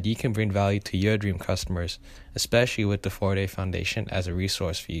know that you can bring value to your dream customers, especially with the 4-Day Foundation as a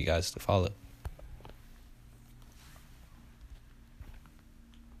resource for you guys to follow.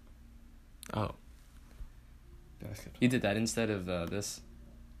 Oh. You did that instead of this?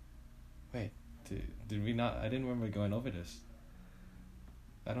 Wait, did we not? I didn't remember going over this.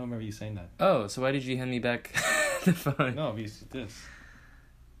 I don't remember you saying that. Oh, so why did you hand me back the phone? No, because this.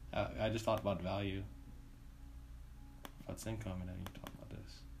 I just thought about value. What's income, and then you talk about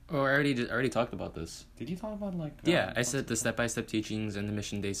this. Oh, I already talked about this. Did you talk about Yeah, I said the step-by-step teachings and the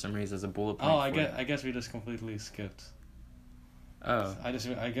mission day summaries as a bullet point. Oh, I guess we just completely skipped. Oh. I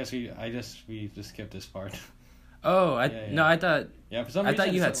guess we just skipped this part. Oh, I thought. Yeah, for some I reason.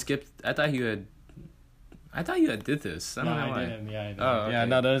 thought you had skipped. I thought you had. I thought you had did this. I don't know why. didn't. Yeah, I did. Oh, okay. Yeah,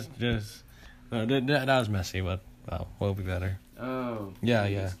 no, that's just... No, that was messy, but we'll be better. Oh. Yeah,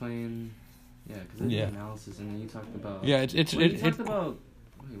 can you yeah. Explain. Yeah, because I did analysis, and then you talked about. Yeah, you talked about.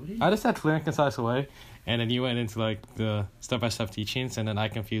 Wait, what did you? I just had clear and concise way, and then you went into like the step-by-step teachings, and then I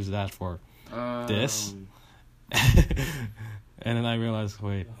confused that for this. And then I realized,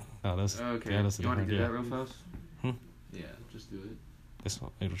 wait, no, that's Okay. yeah, that's you want to do yeah. that real fast? Hmm? Yeah, just do it. This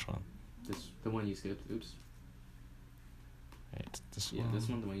one, wait, which one? The one you skipped. Oops. Wait, this Yeah, one. this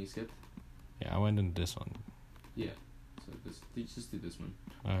one, the one you skipped. Yeah, I went into this one. Yeah. So just do this one.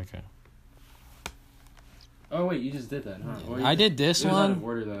 Okay. Oh wait, you just did that, huh? Or you I just- did this it was out of one.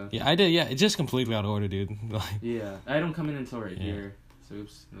 order though. Yeah, I did. Yeah, it's just completely out of order, dude. Like, Yeah, I don't come in until right Yeah. here. So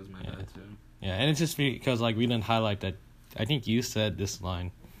oops, that was my Yeah. bad too. yeah, and it's just because like we didn't highlight that. I think you said this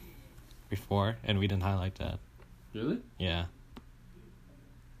line before, and we didn't highlight that. Really? Yeah.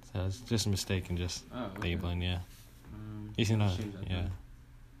 So it's just a mistake in just Oh. Okay. labeling. Yeah. You see, I'll no, change that yeah. then.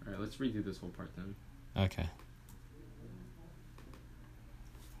 All right, let's redo this whole part then. Okay.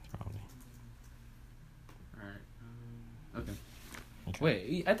 Probably. All right. Okay. Okay.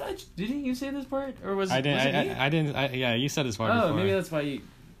 Wait, I thought didn't you say this part or was I didn't. Was it me? I didn't. Yeah, you said this part Oh, before. maybe that's why you.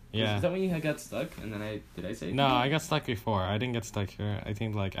 Yeah. Is that when you got stuck and then did I say? it? No, I got stuck before. I didn't get stuck here. I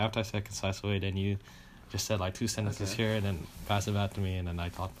think like after I said concise way, then you just said like 2 sentences Okay. here, and then passed it back to me, and then I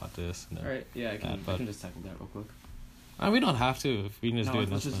talked about this. And then, All right. Yeah, I can. but- I can just tackle that real quick. We don't have to. If we can just No, do it.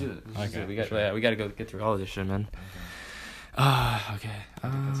 let's this just do one. it. Let's just do Okay. it. We got. sure. Yeah, we got to go get through all of this shit, man. Okay. The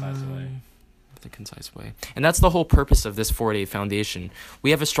concise way. The concise way. And that's the whole purpose of this 4-day foundation.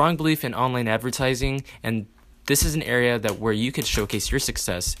 We have a strong belief in online advertising, and this is an area that where you could showcase your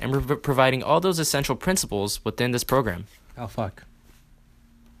success, and we're providing all those essential principles within this program. Oh fuck.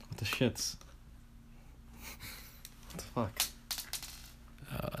 What the shits? What the fuck?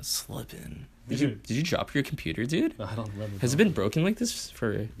 Slipping. Dude. Did you drop your computer, dude? I don't remember. Has it been broken like this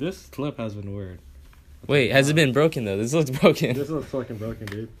for? This clip has been weird. Wait, has it been broken though? This looks broken. This looks fucking broken,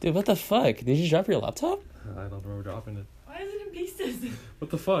 dude. Dude, what the fuck? Did you drop your laptop? I don't remember dropping it. Why is it in pieces?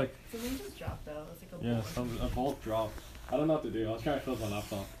 What the fuck? Something just dropped out. It's like a Yeah, bowl. a bolt dropped. I don't know what to do. I was trying to close my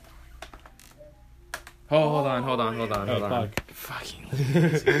laptop. Hold on. Fucking.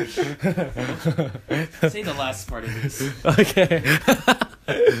 Say the last part of this. Okay.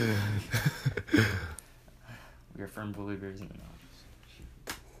 We are firm believers in the knowledge.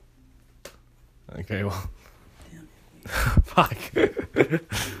 Okay, well. Fuck.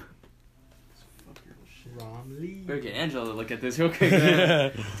 Romley. Okay, Angela, look at this real quick.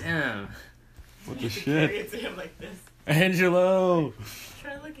 Man. Damn. What the Carry shit? it to him like this. Angelo!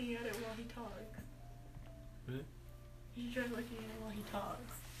 Try looking at it while he talks. What? You should try looking at it while he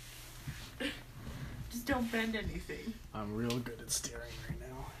talks. Just don't bend anything. I'm real good at steering right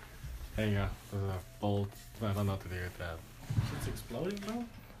now. There you go. There's a bolt. I don't know what to do with that. It's exploding, bro?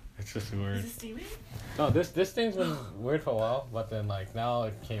 It's just Is weird. it steaming? No, this thing's been weird for a while, but then like now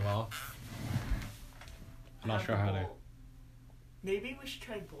it came off. I'm not Have sure the how to. bolt. Maybe we should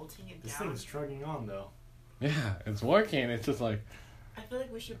try bolting it This down. thing's trugging on, though. Yeah, it's working. It's just like. I feel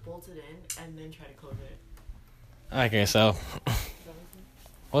like we should bolt it in and then try to close it. Okay, so Is that what you think?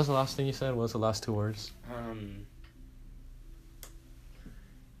 what was the last thing you said? What was the last 2 words?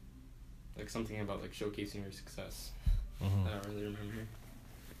 Like something about like showcasing your success. Mm-hmm. I don't really remember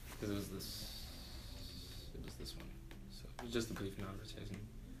because it was this. It was this one. So it was just the belief in advertising.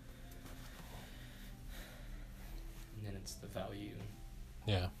 And then it's the value.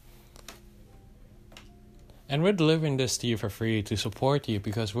 Yeah. And we're delivering this to you for free to support you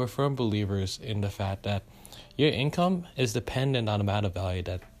because we're firm believers in the fact that your income is dependent on the amount of value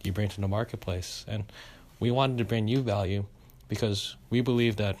that you bring to the marketplace. And we wanted to bring you value because we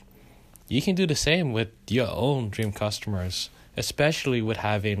believe that you can do the same with your own dream customers, especially with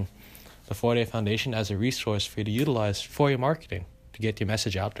having the 4-Day Foundation as a resource for you to utilize for your marketing to get your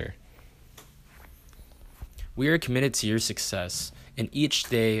message out there. We are committed to your success in each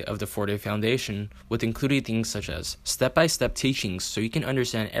day of the 4-Day Foundation with including things such as step-by-step teachings so you can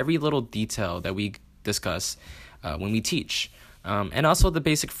understand every little detail that we discuss when we teach. And also the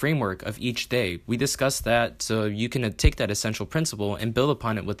basic framework of each day. We discuss that so you can take that essential principle and build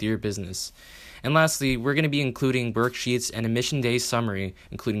upon it with your business. And lastly, we're going to be including worksheets and a mission day summary,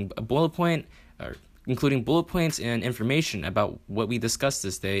 including bullet points and information about what we discussed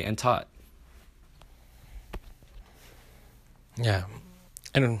this day and taught. Yeah.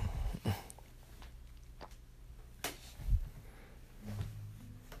 And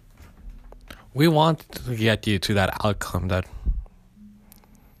we want to get you to that outcome that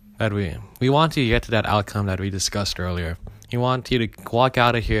we want you to get to that outcome that we discussed earlier. We want you to walk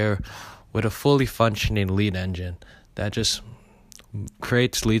out of here with a fully functioning lead engine that just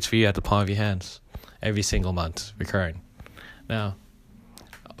creates leads for you at the palm of your hands every single month, recurring. Now,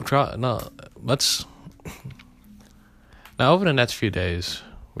 let's now over the next few days,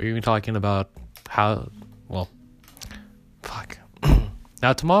 we're going to be talking about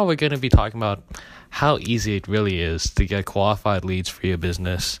now tomorrow we're going to be talking about how easy it really is to get qualified leads for your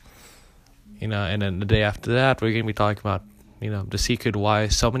business. And then the day after that, we're going to be talking about, the secret why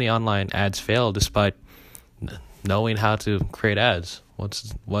so many online ads fail despite knowing how to create ads.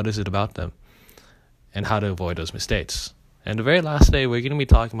 What is it about them? And how to avoid those mistakes. And the very last day, we're going to be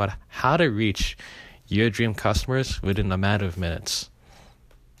talking about how to reach your dream customers within a matter of minutes.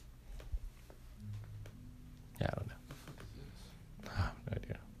 Yeah, I don't know. No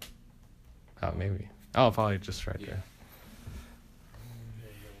idea. Oh, maybe. Oh, probably just right there.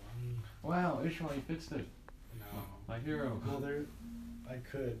 Wow, Ishmael, you fixed it. No. My hero. Well, I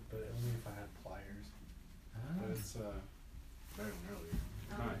could, but only if I had pliers. But it's better than earlier.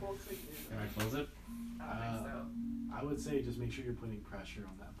 Can I close it? I would say just make sure you're putting pressure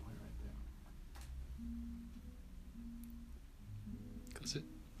on that point right there. Close it.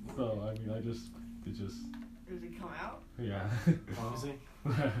 So, I mean, it just, Does it come out? yeah. Honestly,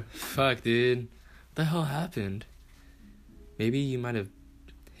 Fuck, dude. What the hell happened? Maybe you might have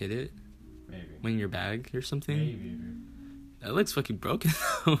hit it Maybe. in your bag or something. Maybe, dude. That looks fucking broken.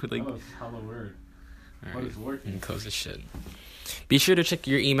 Like, That was hella weird. But alright, it's working. and close this shit. Be sure to check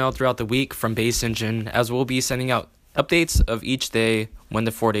your email throughout the week from Base Engine, as we'll be sending out updates of each day when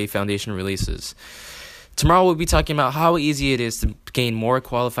the 4-Day Foundation releases. Tomorrow we'll be talking about how easy it is to gain more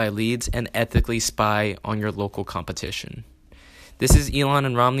qualified leads and ethically spy on your local competition. This is Elon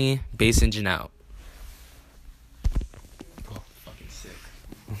and Romney, Base Engine out. oh, fucking sick.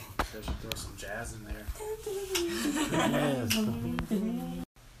 I should throw some jazz in there.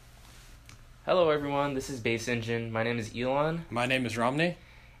 Hello everyone, this is Base Engine. My name is Elon. My name is Romney.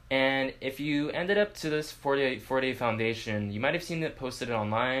 And if you ended up to this 4-Day Foundation, you might have seen it posted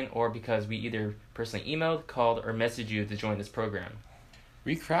online, or because we either personally emailed, called, or messaged you to join this program.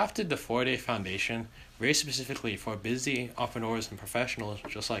 We crafted the 4-Day Foundation very specifically for busy entrepreneurs and professionals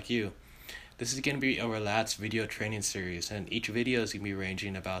just like you. This is going to be a relaxed video training series, and each video is going to be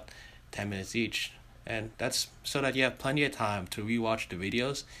ranging about 10 minutes each. And that's so that you have plenty of time to rewatch the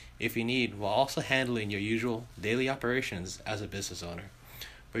videos if you need, while also handling your usual daily operations as a business owner.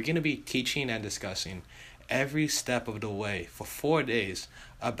 We're going to be teaching and discussing every step of the way for 4 days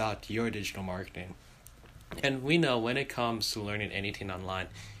about your digital marketing. And we know when it comes to learning anything online,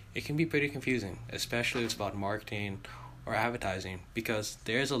 it can be pretty confusing, especially if it's about marketing or advertising, because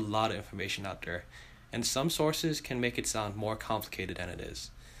there's a lot of information out there, and some sources can make it sound more complicated than it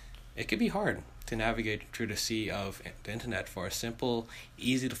is. It can be hard to navigate through the sea of the internet for a simple,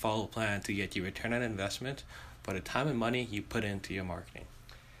 easy-to-follow plan to get you return on investment for the time and money you put into your marketing.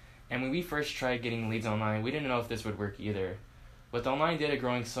 And when we first tried getting leads online, we didn't know if this would work either. With online data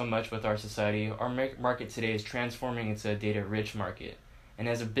growing so much with our society, our market today is transforming into a data-rich market. And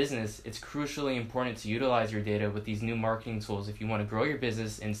as a business, it's crucially important to utilize your data with these new marketing tools if you want to grow your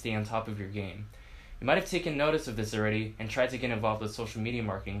business and stay on top of your game. You might have taken notice of this already and tried to get involved with social media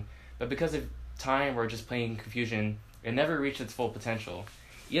marketing, but because of time or just plain confusion, it never reached its full potential.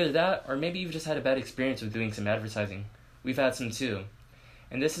 Either that, or maybe you've just had a bad experience with doing some advertising. We've had some too.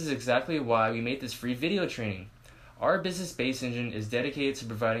 And this is exactly why we made this free video training. Our business Base Engine is dedicated to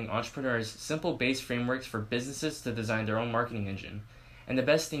providing entrepreneurs simple base frameworks for businesses to design their own marketing engine. And the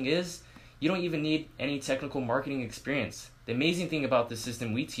best thing is, you don't even need any technical marketing experience. The amazing thing about the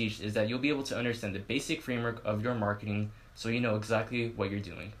system we teach is that you'll be able to understand the basic framework of your marketing so you know exactly what you're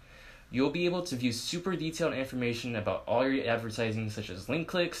doing. You'll be able to view super detailed information about all your advertising, such as link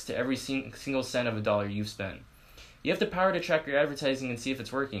clicks to every single cent of a dollar you've spent. You have the power to track your advertising and see if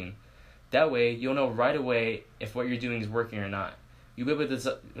it's working. That way, you'll know right away if what you're doing is working or not. You'll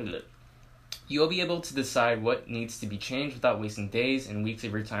be able to decide what needs to be changed without wasting days and weeks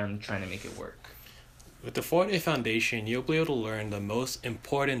of your time trying to make it work. With the 4-Day Foundation, you'll be able to learn the most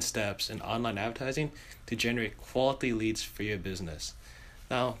important steps in online advertising to generate quality leads for your business.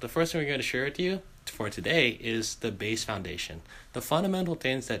 Now, the first thing we're going to share with you for today is the base foundation, the fundamental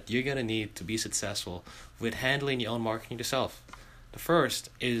things that you're going to need to be successful with handling your own marketing yourself. The first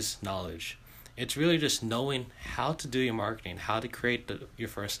is knowledge. It's really just knowing how to do your marketing, how to create your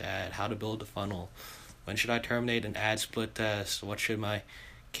first ad, how to build a funnel. When should I terminate an ad split test? What should my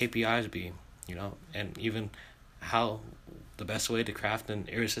KPIs be? And even how the best way to craft an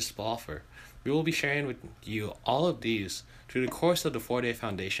irresistible offer. We will be sharing with you all of these through the course of the 4-Day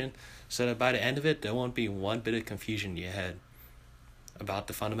Foundation so that by the end of it, there won't be one bit of confusion in your head about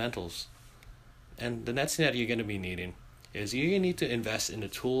the fundamentals. And the next thing that you're going to be needing is you're going to need to invest in the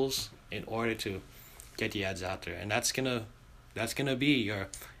tools in order to get the ads out there. And that's gonna be your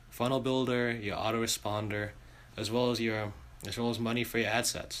funnel builder, your autoresponder, as well as money for your ad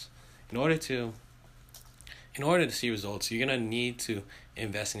sets. In order to see results, you're gonna need to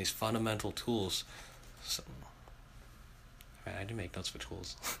invest in these fundamental tools. So, man, I didn't make notes for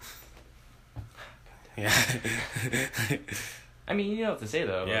tools. Yeah. I mean, you don't have to say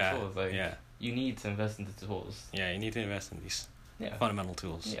that about Yeah, tools. Like, yeah. you need to invest in the tools. Yeah, you need to invest in these Yeah. fundamental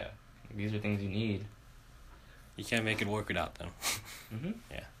tools. Yeah. These are things you need. You can't make it work without them. Mm-hmm.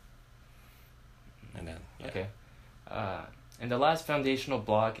 Yeah. And then, yeah. Okay. And the last foundational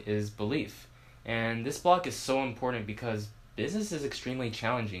block is belief. And this block is so important because business is extremely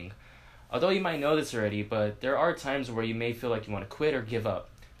challenging. Although you might know this already, but there are times where you may feel like you want to quit or give up.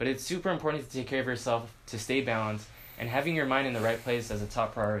 But it's super important to take care of yourself, to stay balanced, and having your mind in the right place as a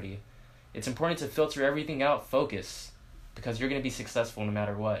top priority. It's important to filter everything out, focus, because you're going to be successful no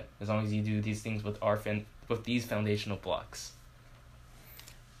matter what, as long as you do these things with these foundational blocks.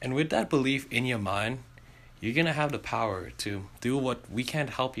 And with that belief in your mind, you're going to have the power to do what we can't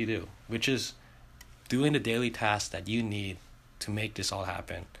help you do, which is doing the daily tasks that you need to make this all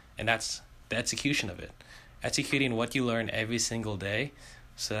happen. And that's the execution of it. Executing what you learn every single day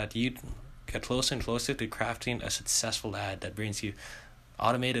so that you get closer and closer to crafting a successful ad that brings you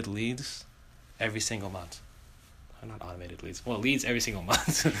automated leads every single month. Not automated leads. Well, leads every single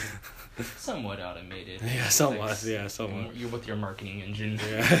month. Somewhat automated. Yeah, somewhat. Yeah, somewhat. You're with your marketing engine.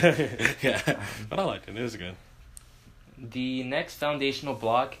 Yeah. Yeah. But I liked it. It was good. The next foundational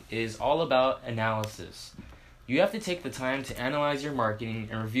block is all about analysis. You have to take the time to analyze your marketing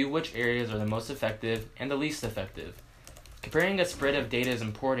and review which areas are the most effective and the least effective. Comparing a spread of data is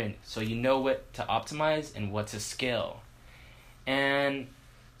important so you know what to optimize and what to scale. And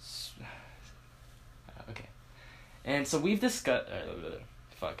so we've discussed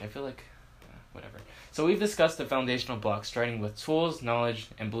So we've discussed the foundational blocks starting with tools, knowledge,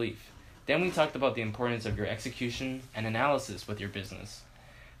 and belief. Then we talked about the importance of your execution and analysis with your business.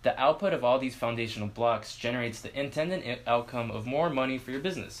 The output of all these foundational blocks generates the intended outcome of more money for your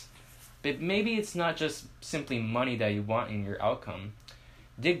business. But maybe it's not just simply money that you want in your outcome.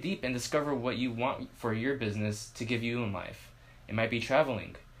 Dig deep and discover what you want for your business to give you in life. It might be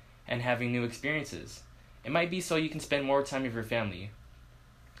traveling and having new experiences. It might be so you can spend more time with your family.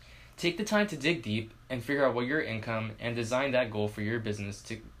 Take the time to dig deep and figure out what your income and design that goal for your business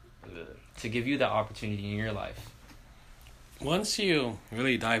to give you that opportunity in your life. Once you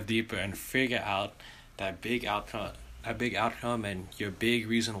really dive deeper and figure out that big outcome and your big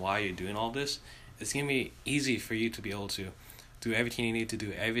reason why you're doing all this, it's going to be easy for you to be able to do everything you need to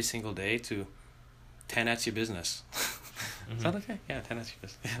do every single day to 10x your business. Mm-hmm. Is that okay? Yeah, 10x your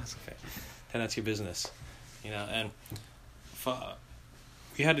business. Yeah, that's okay. 10x your business. And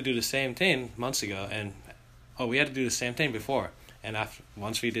we had to do the same thing months ago, and we had to do the same thing before. And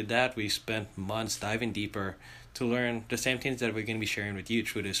once we did that, we spent months diving deeper to learn the same things that we're going to be sharing with you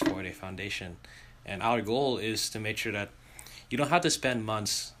through this 4-day foundation. And our goal is to make sure that you don't have to spend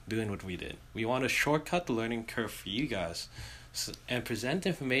months doing what we did. We want to shortcut the learning curve for you guys and present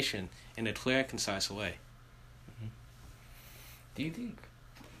information in a clear and concise way. Mm-hmm. Do you think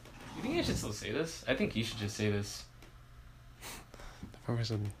I should still say this? I think you should just say this. I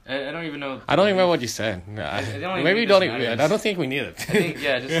don't even know. I don't even remember what you said. Maybe you don't even. I don't think we need it. I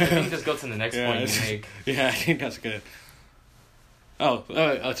think just go to the next point you make. Yeah, I think that's good. Oh,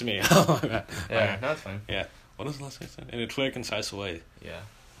 to me. Yeah, no, that's fine. Yeah. What was the last thing I said? In a clear, concise way. Yeah.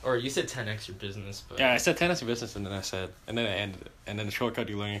 Or you said 10x your business, but yeah, I said 10x your business, and then I said, and then I ended, and then the shortcut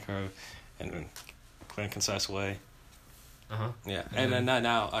your learning curve, and then clear and concise way. Yeah, and then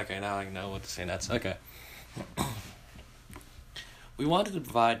now I know what to say. That's okay. We wanted to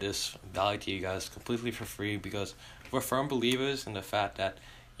provide this value to you guys completely for free because we're firm believers in the fact that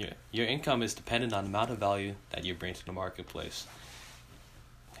your income is dependent on the amount of value that you bring to the marketplace.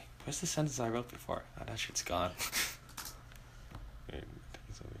 Where's the sentence I wrote before? Oh, that shit's gone. It's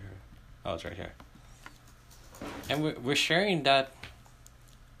over here. Oh, it's right here. And we're sharing that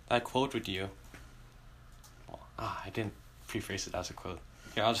quote with you. I didn't preface it as a quote.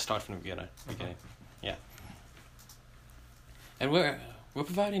 Here, I'll just start from the beginning. Yeah. And we're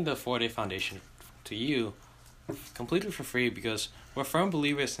providing the 4-day foundation to you completely for free because we're firm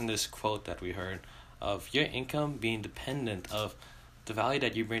believers in this quote that we heard of your income being dependent of the value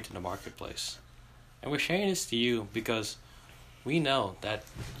that you bring to the marketplace. And we're sharing this to you because we know that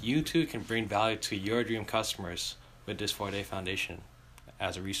you too can bring value to your dream customers with this 4-day foundation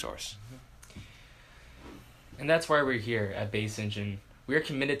as a resource. And that's why we're here at Base Engine. We are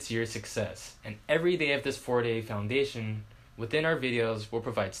committed to your success, and every day of this 4-day foundation within our videos will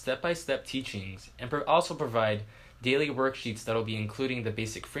provide step-by-step teachings and also provide daily worksheets that will be including the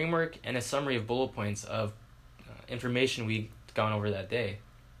basic framework and a summary of bullet points of information we've gone over that day.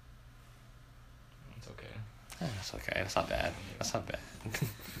 It's okay. That's okay. That's not bad. That's not bad.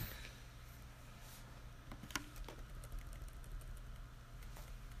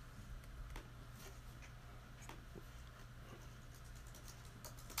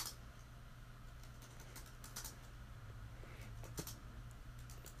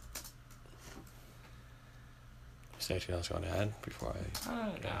 Is there anything else you want to add before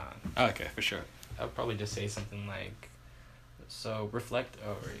I? Nah. Okay, for sure. I would probably just say something like, so reflect.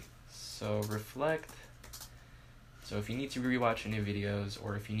 So reflect. So if you need to rewatch any videos,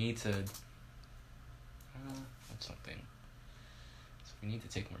 or if you need to, what's something? So if you need to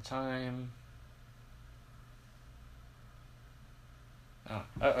take more time.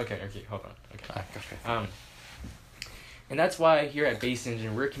 Okay, hold on. Okay. And that's why here at Base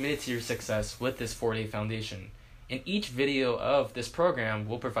Engine, we're committed to your success with this 4-day foundation. In each video of this program,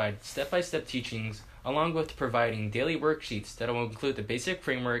 we'll provide step-by-step teachings along with providing daily worksheets that will include the basic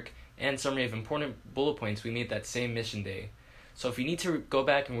framework and summary of important bullet points we made that same mission day. So if you need to go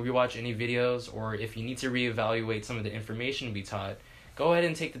back and rewatch any videos, or if you need to reevaluate some of the information we taught, go ahead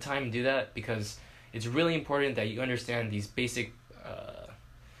and take the time and do that, because it's really important that you understand these basic,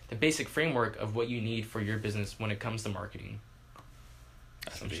 the basic framework of what you need for your business when it comes to marketing.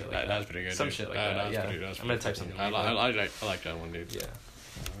 That's pretty good. Some shit like that. Yeah. I'm gonna type something. I like that one, dude. Yeah.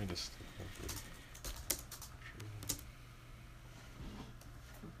 Let me just.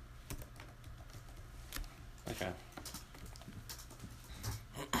 Okay.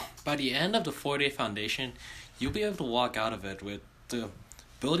 By the end of the 4-day foundation, you'll be able to walk out of it with the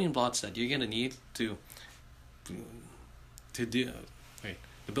building blocks that you're gonna need to do.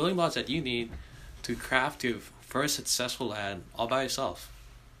 The building blocks that you need to craft your first successful ad all by yourself.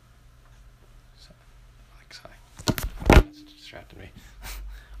 Sorry, that's distracted me.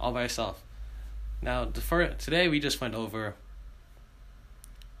 All by yourself. Now, today we just went over.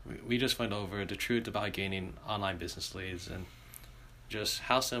 We just went over the truth about gaining online business leads and just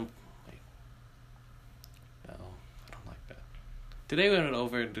how simple. No, I don't like that. Today we went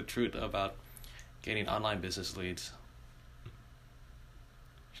over the truth about gaining online business leads.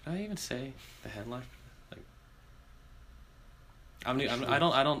 Should I even say the headline? I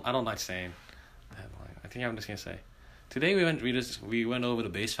don't like saying the headline. I think I'm just gonna say. Today we went over the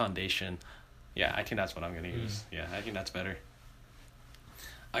base foundation. Yeah, I think that's what I'm gonna use. Yeah, I think that's better.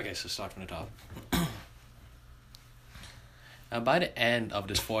 Okay, so start from the top. Now, by the end of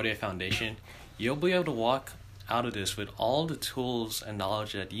this 4-day foundation, you'll be able to walk out of this with all the tools and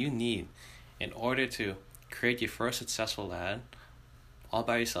knowledge that you need in order to create your first successful ad all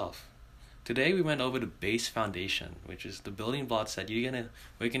by yourself. Today we went over the base foundation, which is the building blocks that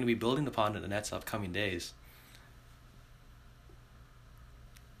we're gonna be building upon in the next upcoming days.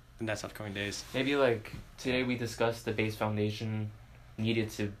 Maybe like today we discussed the base foundation needed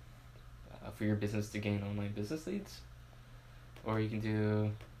to for your business to gain online business leads, or you can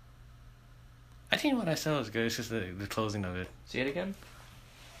do. I think what I said was good. It's just the closing of it. Say it again.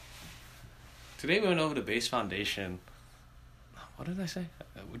 Today we went over the base foundation. What did I say?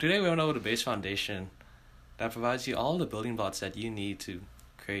 Today we went over the base foundation that provides you all the building blocks that you need to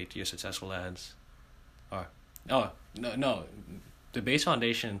create your successful ads. The base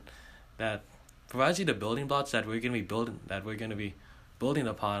foundation that provides you the building blocks that we're gonna be building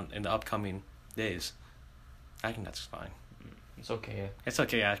upon in the upcoming days. I think that's fine. It's okay. It's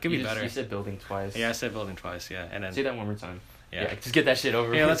okay. Yeah, it could be better. You said building twice. Yeah, I said building twice. Yeah, and then say that one more time. Yeah, just get that shit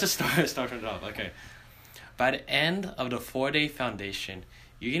over. Yeah, let's just start from the top. Okay. By the end of the 4-day foundation,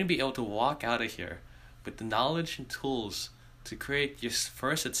 you're gonna be able to walk out of here with the knowledge and tools to create your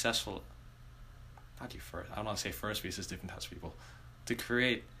first successful. Not your first. I don't want to say first because there's different types of people. To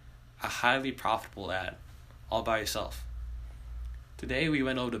create a highly profitable ad, all by yourself. Today we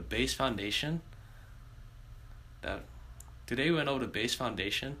went over the base foundation. That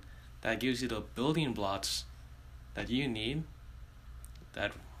gives you the building blocks that you need.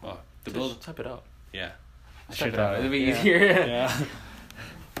 Type it out. Yeah. Type it out. It'll be easier. Yeah.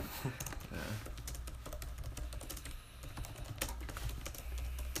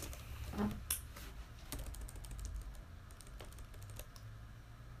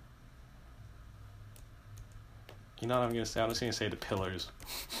 You know what I'm gonna say? I'm just gonna say the pillars,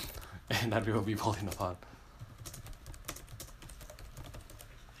 and that we will be building upon.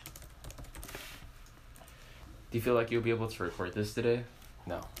 Do you feel like you'll be able to record this today?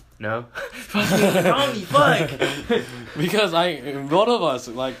 No. No. Romney, fuck. Because both of us,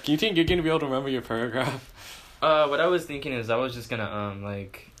 like, you think you're gonna be able to remember your paragraph? What I was thinking is I was just gonna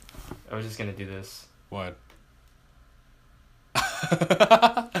do this. What?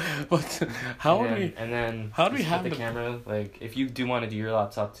 What? How would we? And then how do we just have put the the- camera? Like, if you do want to do your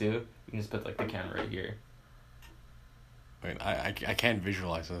laptop too, you can just put like the camera right here. Wait, I can't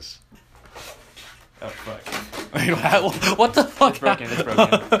visualize this. Oh fuck! Wait, what the fuck? It's broken. It's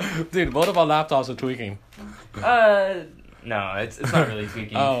broken. Dude, both of our laptops are tweaking. No, it's not really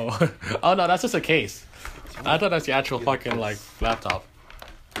tweaking. Oh, oh no, that's just a case. I thought that's the actual fucking like laptop.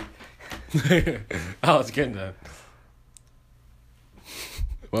 I was getting that.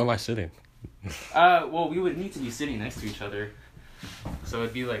 Where am I sitting? Well, we would need to be sitting next to each other, so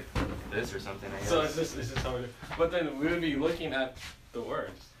it'd be like this or something. I guess. So is this how we do? But then we would be looking at the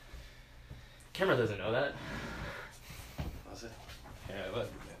words. Camera doesn't know that. Was it? Yeah.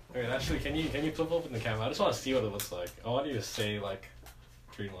 Wait, actually, can you flip open the camera? I just want to see what it looks like. I want you to say like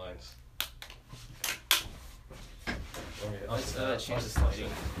 3 lines. Okay, Let's change the sliding.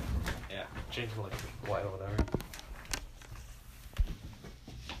 Yeah, change to like white or whatever.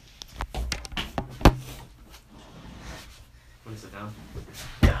 Want to sit down?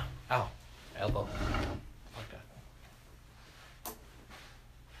 Yeah. Ow. Elbow. Fuck that.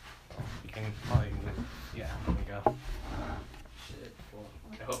 You can probably. Yeah, there we go. Shit. Well,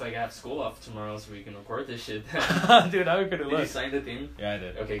 I hope I have school off tomorrow so we can record this shit. Dude, that would be pretty Did you lit. sign the thing? Yeah, I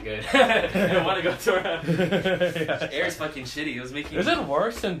did. Okay, good. I don't want to go to our... Yeah. Air's fucking shitty. It was making... Is it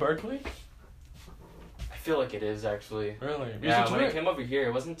worse than Berkeley? I feel like it is, actually. Really? Yeah, when I came over here,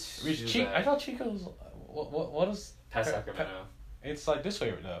 it wasn't too bad. I thought Chico's. What is? Past Sacramento. It's like this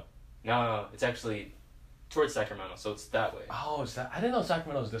way though. No, it's actually towards Sacramento, so it's that way. Oh, is that? I didn't know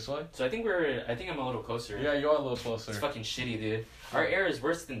Sacramento was this way. So I think I'm a little closer. Yeah, you are a little closer. It's fucking shitty, dude. Our air is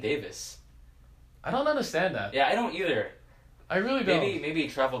worse than Davis. I don't understand that. Yeah, I don't either. I really don't. Maybe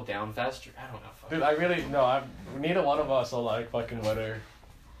it traveled down faster. I don't know. Fuck. Dude, I really no. Neither one of us are like fucking weather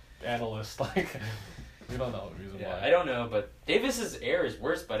analysts. Like, we don't know the reason Yeah, why. I don't know, but Davis's air is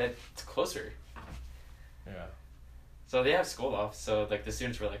worse, but it's closer. Yeah. So they have school off, so like the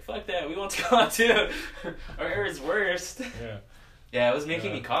students were like, "Fuck that, we want to go out too. Our air is worst." Yeah. Yeah, it was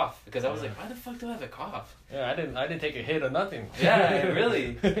making Yeah. me cough because I was Yeah. like, "Why the fuck do I have a cough?" Yeah, I didn't take a hit or nothing. Yeah,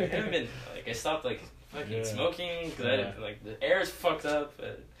 really. I haven't been like I stopped like fucking Yeah. smoking because I Yeah. didn't like the air is fucked up.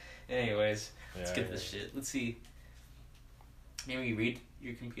 But anyways, let's Yeah, get yeah. this shit. Let's see. Maybe you read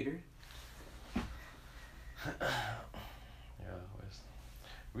your computer.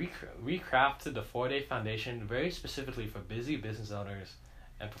 We crafted the 4-day foundation very specifically for busy business owners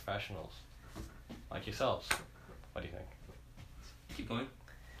and professionals like yourselves. What do you think? Keep going.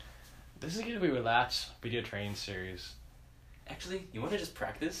 This is going to be a relaxed video training series. Actually, you want to just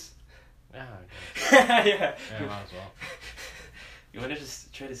practice? Yeah, Yeah. yeah, might as well. You want to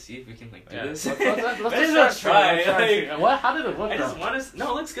just try to see if we can like do Yeah. this? Let's Let's just try. Like, what? How did it look? I just though? want to.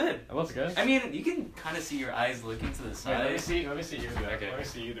 No, it looks good. It looks good. I mean, you can kind of see your eyes looking to the Wait, side. let me see you do it. Okay. Let me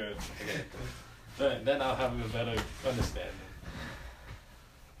see you do it. Okay. Then I'll have a better understanding.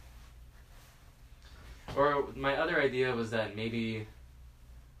 Or my other idea was that maybe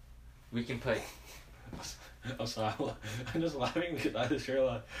we can put. I'm sorry. I'm just laughing because I just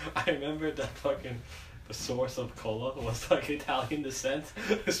realized I remember that fucking the source of cola was like Italian descent.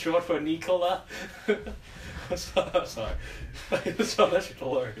 It's short for Nicola. I'm sorry. So that's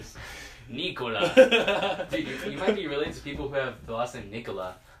hilarious. Nicola. Dude, you might be related to people who have the last name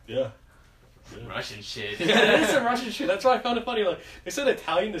Nicola. Yeah. Russian shit. Yeah, that is some Russian shit. That's why I found it funny. Like they said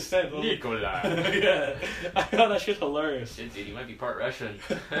Italian descent. Nicola. Yeah, I found that shit hilarious. Shit, dude, you might be part Russian.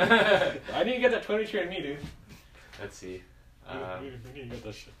 I need to get that 23andMe, dude. Let's see. We need to get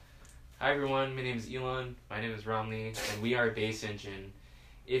that shit. Hi everyone, my name is Elon, my name is Romney, and we are Base Engine.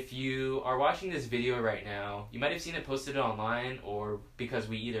 If you are watching this video right now, you might have seen it posted online or because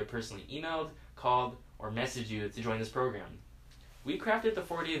we either personally emailed, called, or messaged you to join this program. We crafted the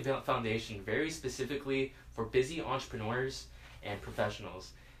 4-Day Foundation very specifically for busy entrepreneurs and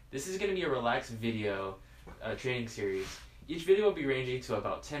professionals. This is going to be a relaxed video training series. Each video will be ranging to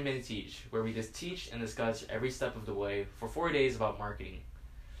about 10 minutes each, where we just teach and discuss every step of the way for 4 days about marketing.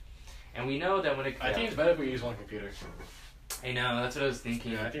 And we know that when it... I think it's better if we use one computer. I know, that's what I was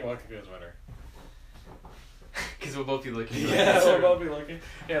thinking. Yeah, I think one computer is better. Because we'll both be looking. Yeah, we'll both be looking.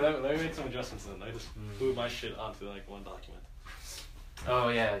 Yeah, let me make some adjustments then. I just moved my shit onto like one document. Oh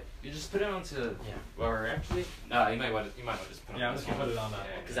yeah, you just put it onto. Yeah. Or actually, no, you might want to just put it. Yeah, on I'm this just gonna one. put it on that.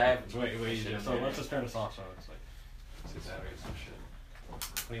 Yeah, one. 'cause I have It's way easier. shit So in let's there. just turn this off. So it's like 6 hours some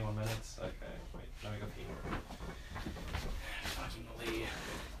shit. 21 minutes. Okay, wait. Let me go pee. Fucking Lee.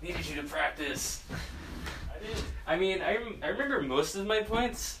 Needed you to practice. I did. I mean, I remember most of my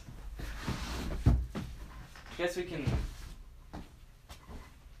points. I guess we can.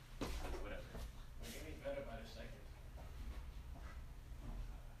 Whatever. We're getting better by the second.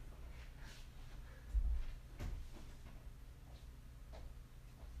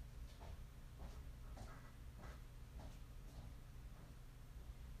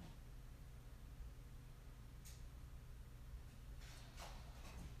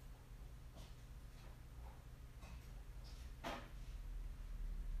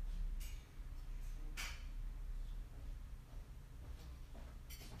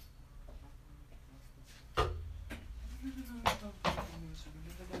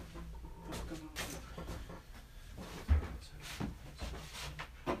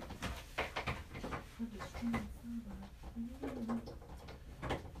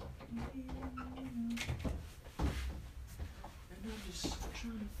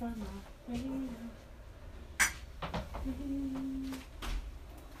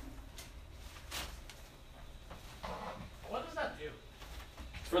 What does that do?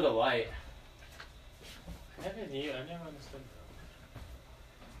 It's for the light. I never knew. I never understood that.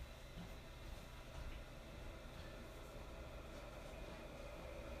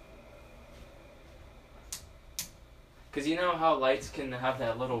 Cause you know how lights can have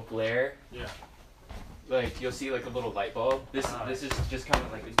that little glare. Yeah. Like you'll see like a little light bulb. This is just kind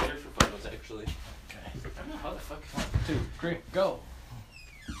of like it's better for photos actually. Okay. I don't know how the fuck. 2, 3, go.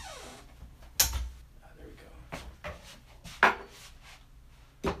 There we go.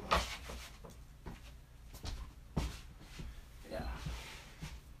 Yeah.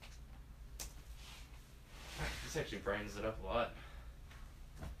 This actually brightens it up a lot,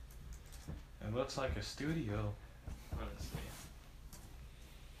 It looks like a studio. honestly.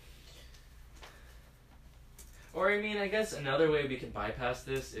 Or I mean, I guess another way we can bypass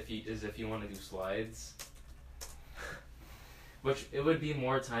this if you want to do slides. Which it would be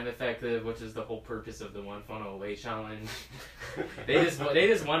more time effective, which is the whole purpose of the one funnel away challenge. they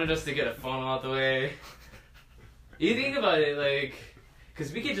just wanted us to get a funnel out the way. You think about it, like,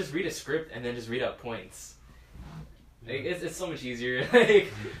 because we could just read a script and then just read out points. Like, it's so much easier.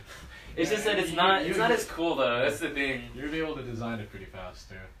 Like, it's just that it's not as cool though. That's the thing. You'll be able to design it pretty fast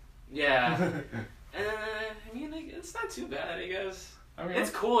too. Yeah. I mean, like, it's not too bad, I guess. I mean,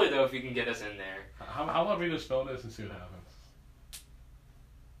 It's cooler though if you can get us in there. how about we just film this and see what happens?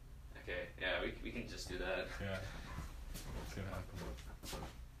 Okay, yeah, we can just do that. Yeah. See what happens.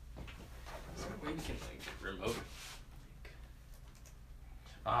 Is there a way we can like remote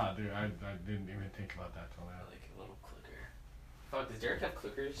Ah, dude, I didn't even think about that till now. like a little clicker? Fuck, does Derek have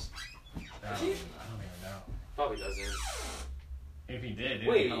clickers? I don't even know. Probably doesn't. If he did, it'd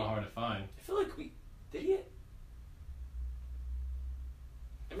Wait. be kind of hard to find. I feel like we did he? I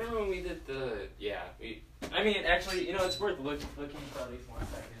remember when we did the I mean, actually, you know, it's worth looking for at least 1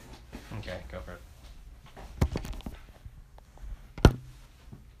 second. Okay, go for it.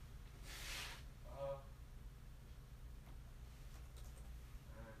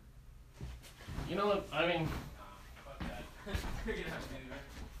 You know what? I mean, Fuck that. We're gonna have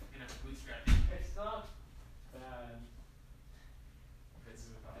to bootstrap it. it's not bad.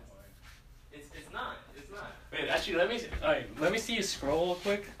 It's not. wait. Actually, let me see you scroll real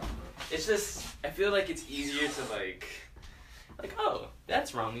quick. It's just, I feel like it's easier to like, oh,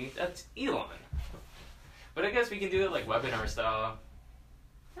 that's Romney, that's Elon. But I guess we can do it like webinar style.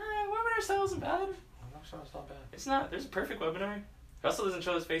 Webinar style isn't bad. I'm sure it's not bad. It's not. There's a perfect webinar. Russell doesn't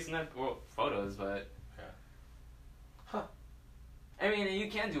show his face in that photos, but. Yeah. Huh. I mean, you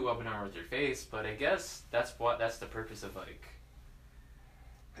can do webinar with your face, but I guess that's the purpose of like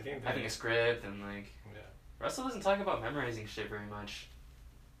I think having a script and like. Yeah. Russell doesn't talk about memorizing shit very much.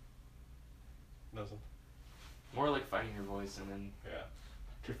 Doesn't. More like finding your voice and then. Yeah.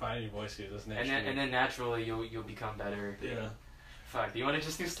 To find your voice here, doesn't And then naturally you'll become better. Yeah. Fuck. Do you want to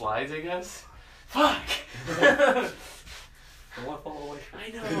just do slides? I guess. Fuck. The one follow away.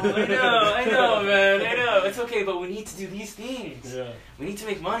 I know, man. I know. It's okay, but we need to do these things. Yeah. We need to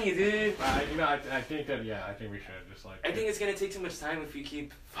make money, dude. I think that, I think we should just like. I think it's gonna take too much time if we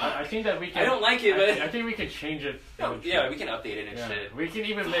keep. I think that we can. I don't like it, but. I think we can change it. No, yeah, we can update it and Yeah. shit. We can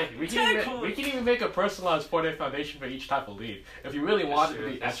even make Technical. we can even make a personalized 4-day foundation for each type of lead. If you really want it to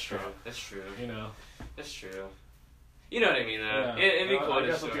be That's extra, true. That's true. you know. That's true. You know what I mean, though. Yeah. It'd be cool I to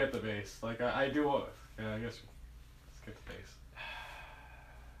guess show. we'll get the base. Like I do want. Yeah, I guess let's get the base.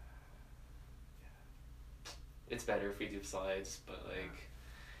 It's better if we do slides, but like,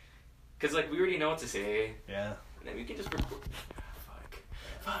 cause like we already know what to say, Yeah. and then we can just record.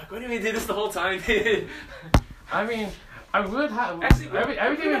 Fuck. Why did we do this the whole time, dude? I mean, I would have Actually,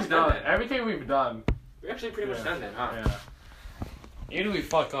 everything we we've done. done that. Everything we've done. We're actually pretty much done then, huh? Yeah. Even if we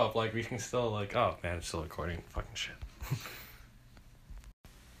fuck up, like we can still like, oh man, it's still recording. Fucking shit.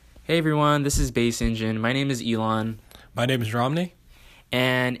 Hey everyone, this is Base Engine. My name is Elon. My name is Romney.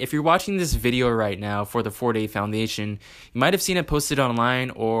 And if you're watching this video right now for the 4-Day Foundation, you might have seen it posted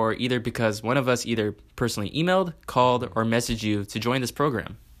online, or either because one of us either personally emailed, called, or messaged you to join this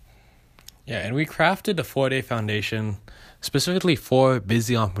program. Yeah, and we crafted the 4-Day Foundation specifically for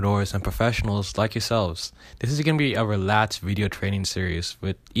busy entrepreneurs and professionals like yourselves. This is going to be a relaxed video training series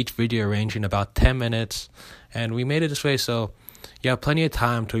with each video ranging about 10 minutes. And we made it this way so you have plenty of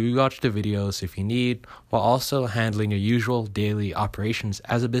time to rewatch the videos if you need, while also handling your usual daily operations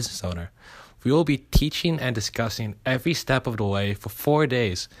as a business owner. We will be teaching and discussing every step of the way for 4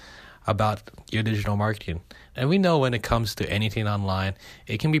 days about your digital marketing. And we know when it comes to anything online,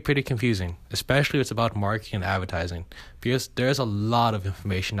 it can be pretty confusing, especially if it's about marketing and advertising, because there's a lot of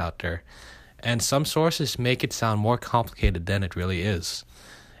information out there. And some sources make it sound more complicated than it really is.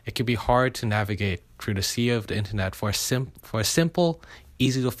 It can be hard to navigate through the sea of the internet for a simple,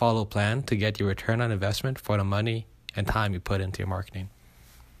 easy to follow plan to get your return on investment for the money and time you put into your marketing.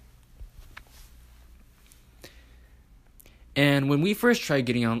 And when we first tried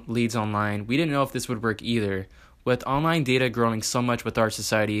getting leads online, we didn't know if this would work either. With online data growing so much with our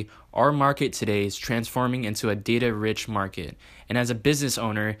society, our market today is transforming into a data-rich market. And as a business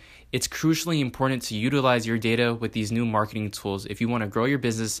owner, it's crucially important to utilize your data with these new marketing tools if you want to grow your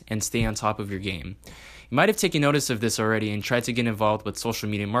business and stay on top of your game. You might have taken notice of this already and tried to get involved with social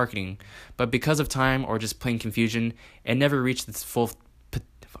media marketing, but because of time or just plain confusion, it never reached its full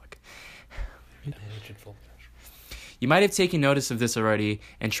You might have taken notice of this already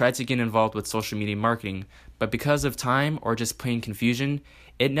and tried to get involved with social media marketing, but because of time or just plain confusion,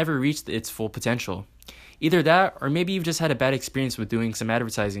 it never reached its full potential. Either that, or maybe you've just had a bad experience with doing some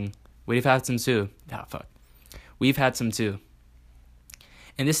advertising. We've had some too. We've had some too.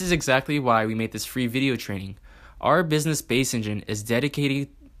 And this is exactly why we made this free video training. Our business Base Engine is dedicated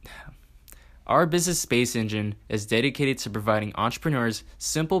to providing entrepreneurs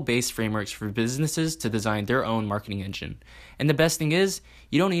simple base frameworks for businesses to design their own marketing engine. And the best thing is,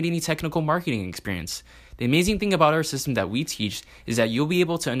 you don't need any technical marketing experience. The amazing thing about our system that we teach is that you'll be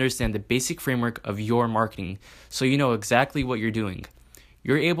able to understand the basic framework of your marketing, so you know exactly what you're doing.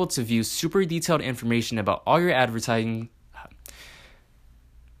 You're able to view super detailed information about all your advertising.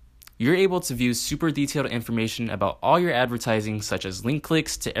 Such as link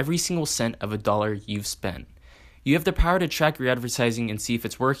clicks to every single cent of a dollar you've spent. You have the power to track your advertising and see if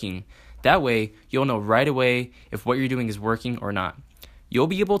it's working. That way, you'll know right away if what you're doing is working or not. You'll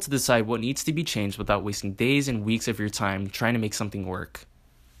be able to decide what needs to be changed without wasting days and weeks of your time trying to make something work.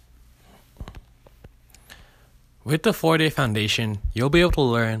 With the 4-Day Foundation, you'll be able to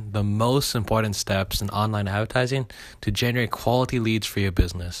learn the most important steps in online advertising to generate quality leads for your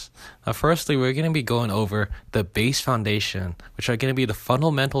business. Now, firstly, we're going to be going over the base foundation, which are going to be the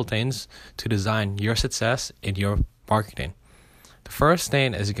fundamental things to design your success in your marketing. The first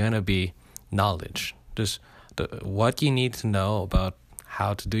thing is going to be knowledge. Just what you need to know about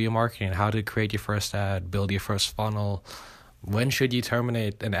how to do your marketing, how to create your first ad, build your first funnel. When should you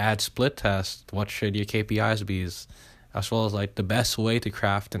terminate an ad split test? What should your KPIs be? As well as like the best way to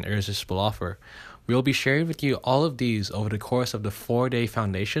craft an irresistible offer. We'll be sharing with you all of these over the course of the 4-Day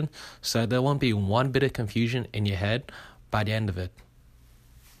Foundation so that there won't be one bit of confusion in your head by the end of it.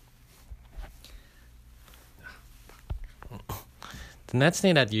 The next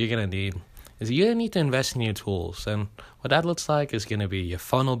thing that you're going to need is you're going to need to invest in your tools. And what that looks like is going to be your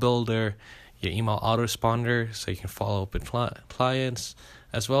funnel builder, your email autoresponder so you can follow up with clients,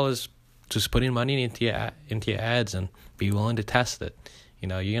 as well as just putting money into your ads and be willing to test it. You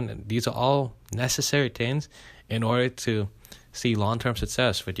know, these are all necessary things in order to see long-term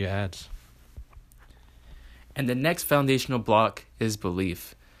success with your ads. And the next foundational block is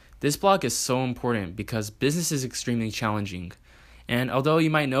belief. This block is so important because business is extremely challenging. And although you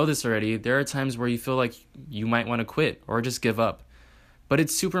might know this already, there are times where you feel like you might want to quit or just give up. But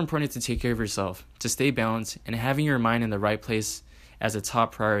it's super important to take care of yourself, to stay balanced, and having your mind in the right place as a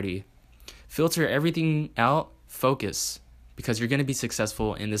top priority. Filter everything out, focus, because you're going to be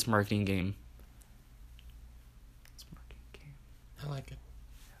successful in this marketing game. I like it.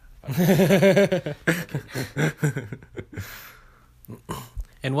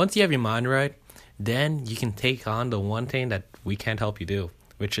 And once you have your mind right, then you can take on the one thing that we can't help you do,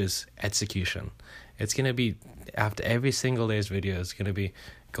 which is execution. It's going to be, after every single day's video, it's going to be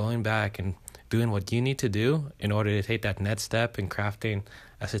going back and doing what you need to do in order to take that next step in crafting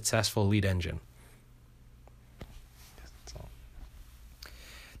a successful lead engine.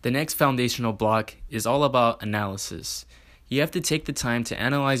 The next foundational block is all about analysis. You have to take the time to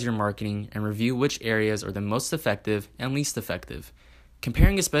analyze your marketing and review which areas are the most effective and least effective.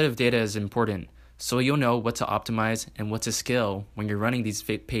 Comparing a spread of data is important, so you'll know what to optimize and what to scale when you're running these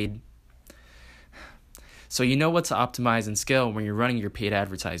paid. So you know what to optimize and scale when you're running your paid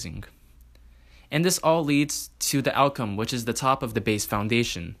advertising. And this all leads to the outcome, which is the top of the base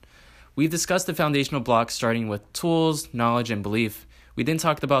foundation. We've discussed the foundational blocks starting with tools, knowledge, and belief. We then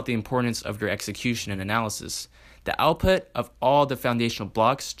talked about the importance of your execution and analysis. The output of all the foundational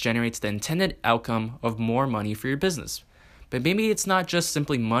blocks generates the intended outcome of more money for your business. But maybe it's not just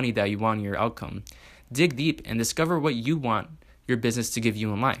simply money that you want in your outcome. Dig deep and discover what you want your business to give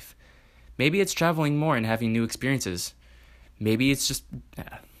you in life. Maybe it's traveling more and having new experiences. Maybe it's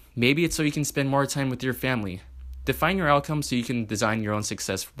so you can spend more time with your family. Define your outcome so you can design your own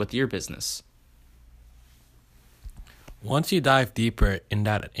success with your business. Once you dive deeper in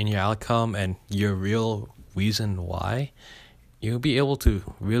your outcome and your real reason why, you'll be able to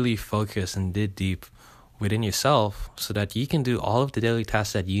really focus and dig deep within yourself so that you can do all of the daily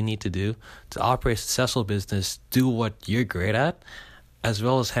tasks that you need to do to operate a successful business, do what you're great at, as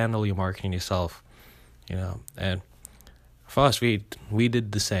well as handle your marketing yourself. And for us, we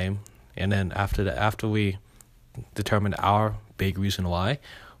did the same. And then after we determined our big reason why,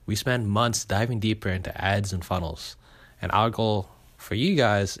 we spent months diving deeper into ads and funnels. And our goal for you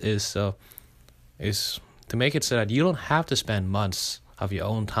guys is to make it so that you don't have to spend months of your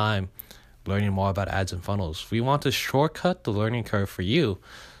own time learning more about ads and funnels. We want to shortcut the learning curve for you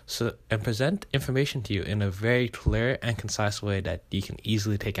and present information to you in a very clear and concise way that you can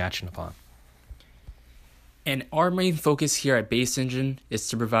easily take action upon. And our main focus here at Base Engine is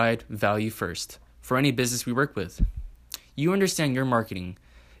to provide value first for any business we work with. You understand your marketing.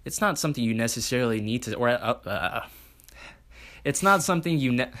 It's not something you necessarily need to, it's not something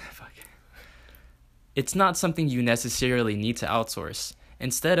you necessarily need to outsource.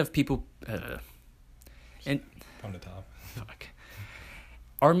 Instead of people, and From the top.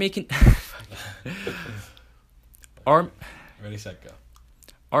 are making our Ready, set, go.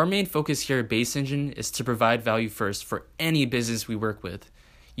 Our main focus here at Base Engine is to provide value first for any business we work with.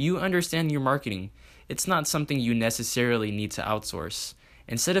 You understand your marketing. It's not something you necessarily need to outsource.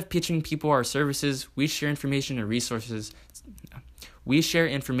 Instead of pitching people our services, we share information and resources. We share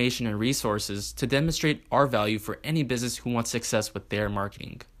information and resources to demonstrate our value for any business who wants success with their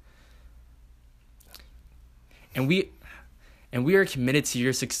marketing. And we are committed to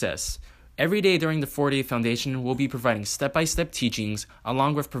your success. Every day during the 4-Day Foundation, we'll be providing step-by-step teachings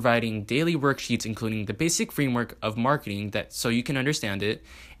along with providing daily worksheets including the basic framework of marketing so you can understand it,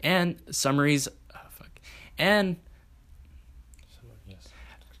 and summaries and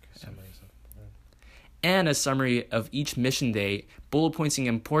a summary of each mission day, bullet pointing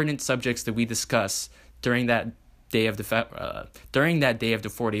important subjects that we discuss during that day of the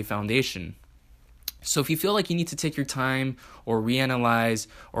 4-Day Foundation. So if you feel like you need to take your time or reanalyze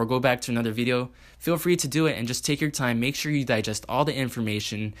or go back to another video, feel free to do it and just take your time. Make sure you digest all the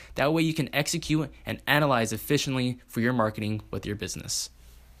information. That way you can execute and analyze efficiently for your marketing with your business.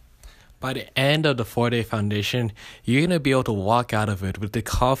 By the end of the 4-Day Foundation, you're going to be able to walk out of it with the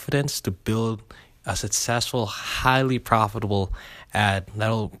confidence to build a successful, highly profitable ad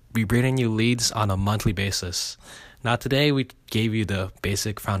that'll be bringing you leads on a monthly basis. Now today we gave you the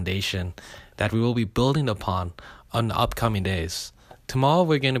basic foundation that we will be building upon on the upcoming days. Tomorrow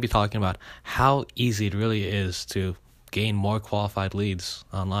we're going to be talking about how easy it really is to gain more qualified leads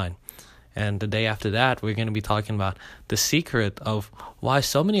online. And the day after that, we're going to be talking about the secret of why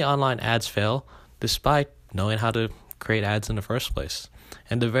so many online ads fail despite knowing how to create ads in the first place.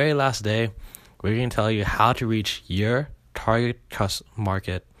 And the very last day, we're going to tell you how to reach your target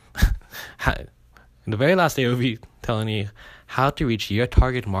market. In the very last day, we'll be telling you how to reach your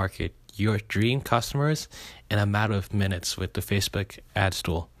target market, your dream customers, in a matter of minutes with the Facebook ads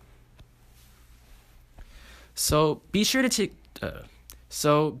tool. So be sure to check your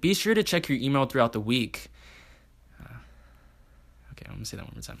email throughout the week. Okay, I'm gonna say that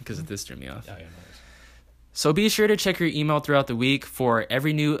one more time because this threw me off. Yeah, no worries. So be sure to check your email throughout the week for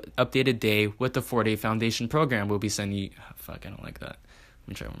every new updated day with the 4-Day Foundation program. We'll be sending you. I don't like that. Let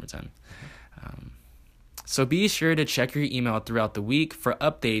me try one more time. So be sure to check your email throughout the week for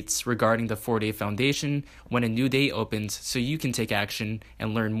updates regarding the 4-Day Foundation when a new day opens, so you can take action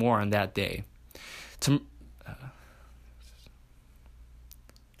and learn more on that day.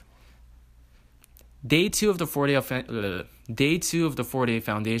 Day 2 of the 4-Day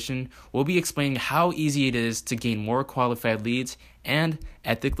Foundation, we'll be explaining how easy it is to gain more qualified leads and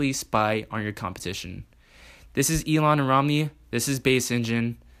ethically spy on your competition. This is Elon and Romney. This is Base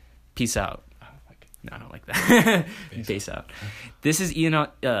Engine. Peace out. No, I don't like that. Base out. This is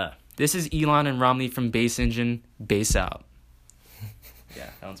Elon and Romney from Base Engine. Base out. Yeah,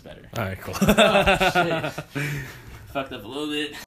 that one's better. All right, cool. Oh, shit. Fucked up a little bit.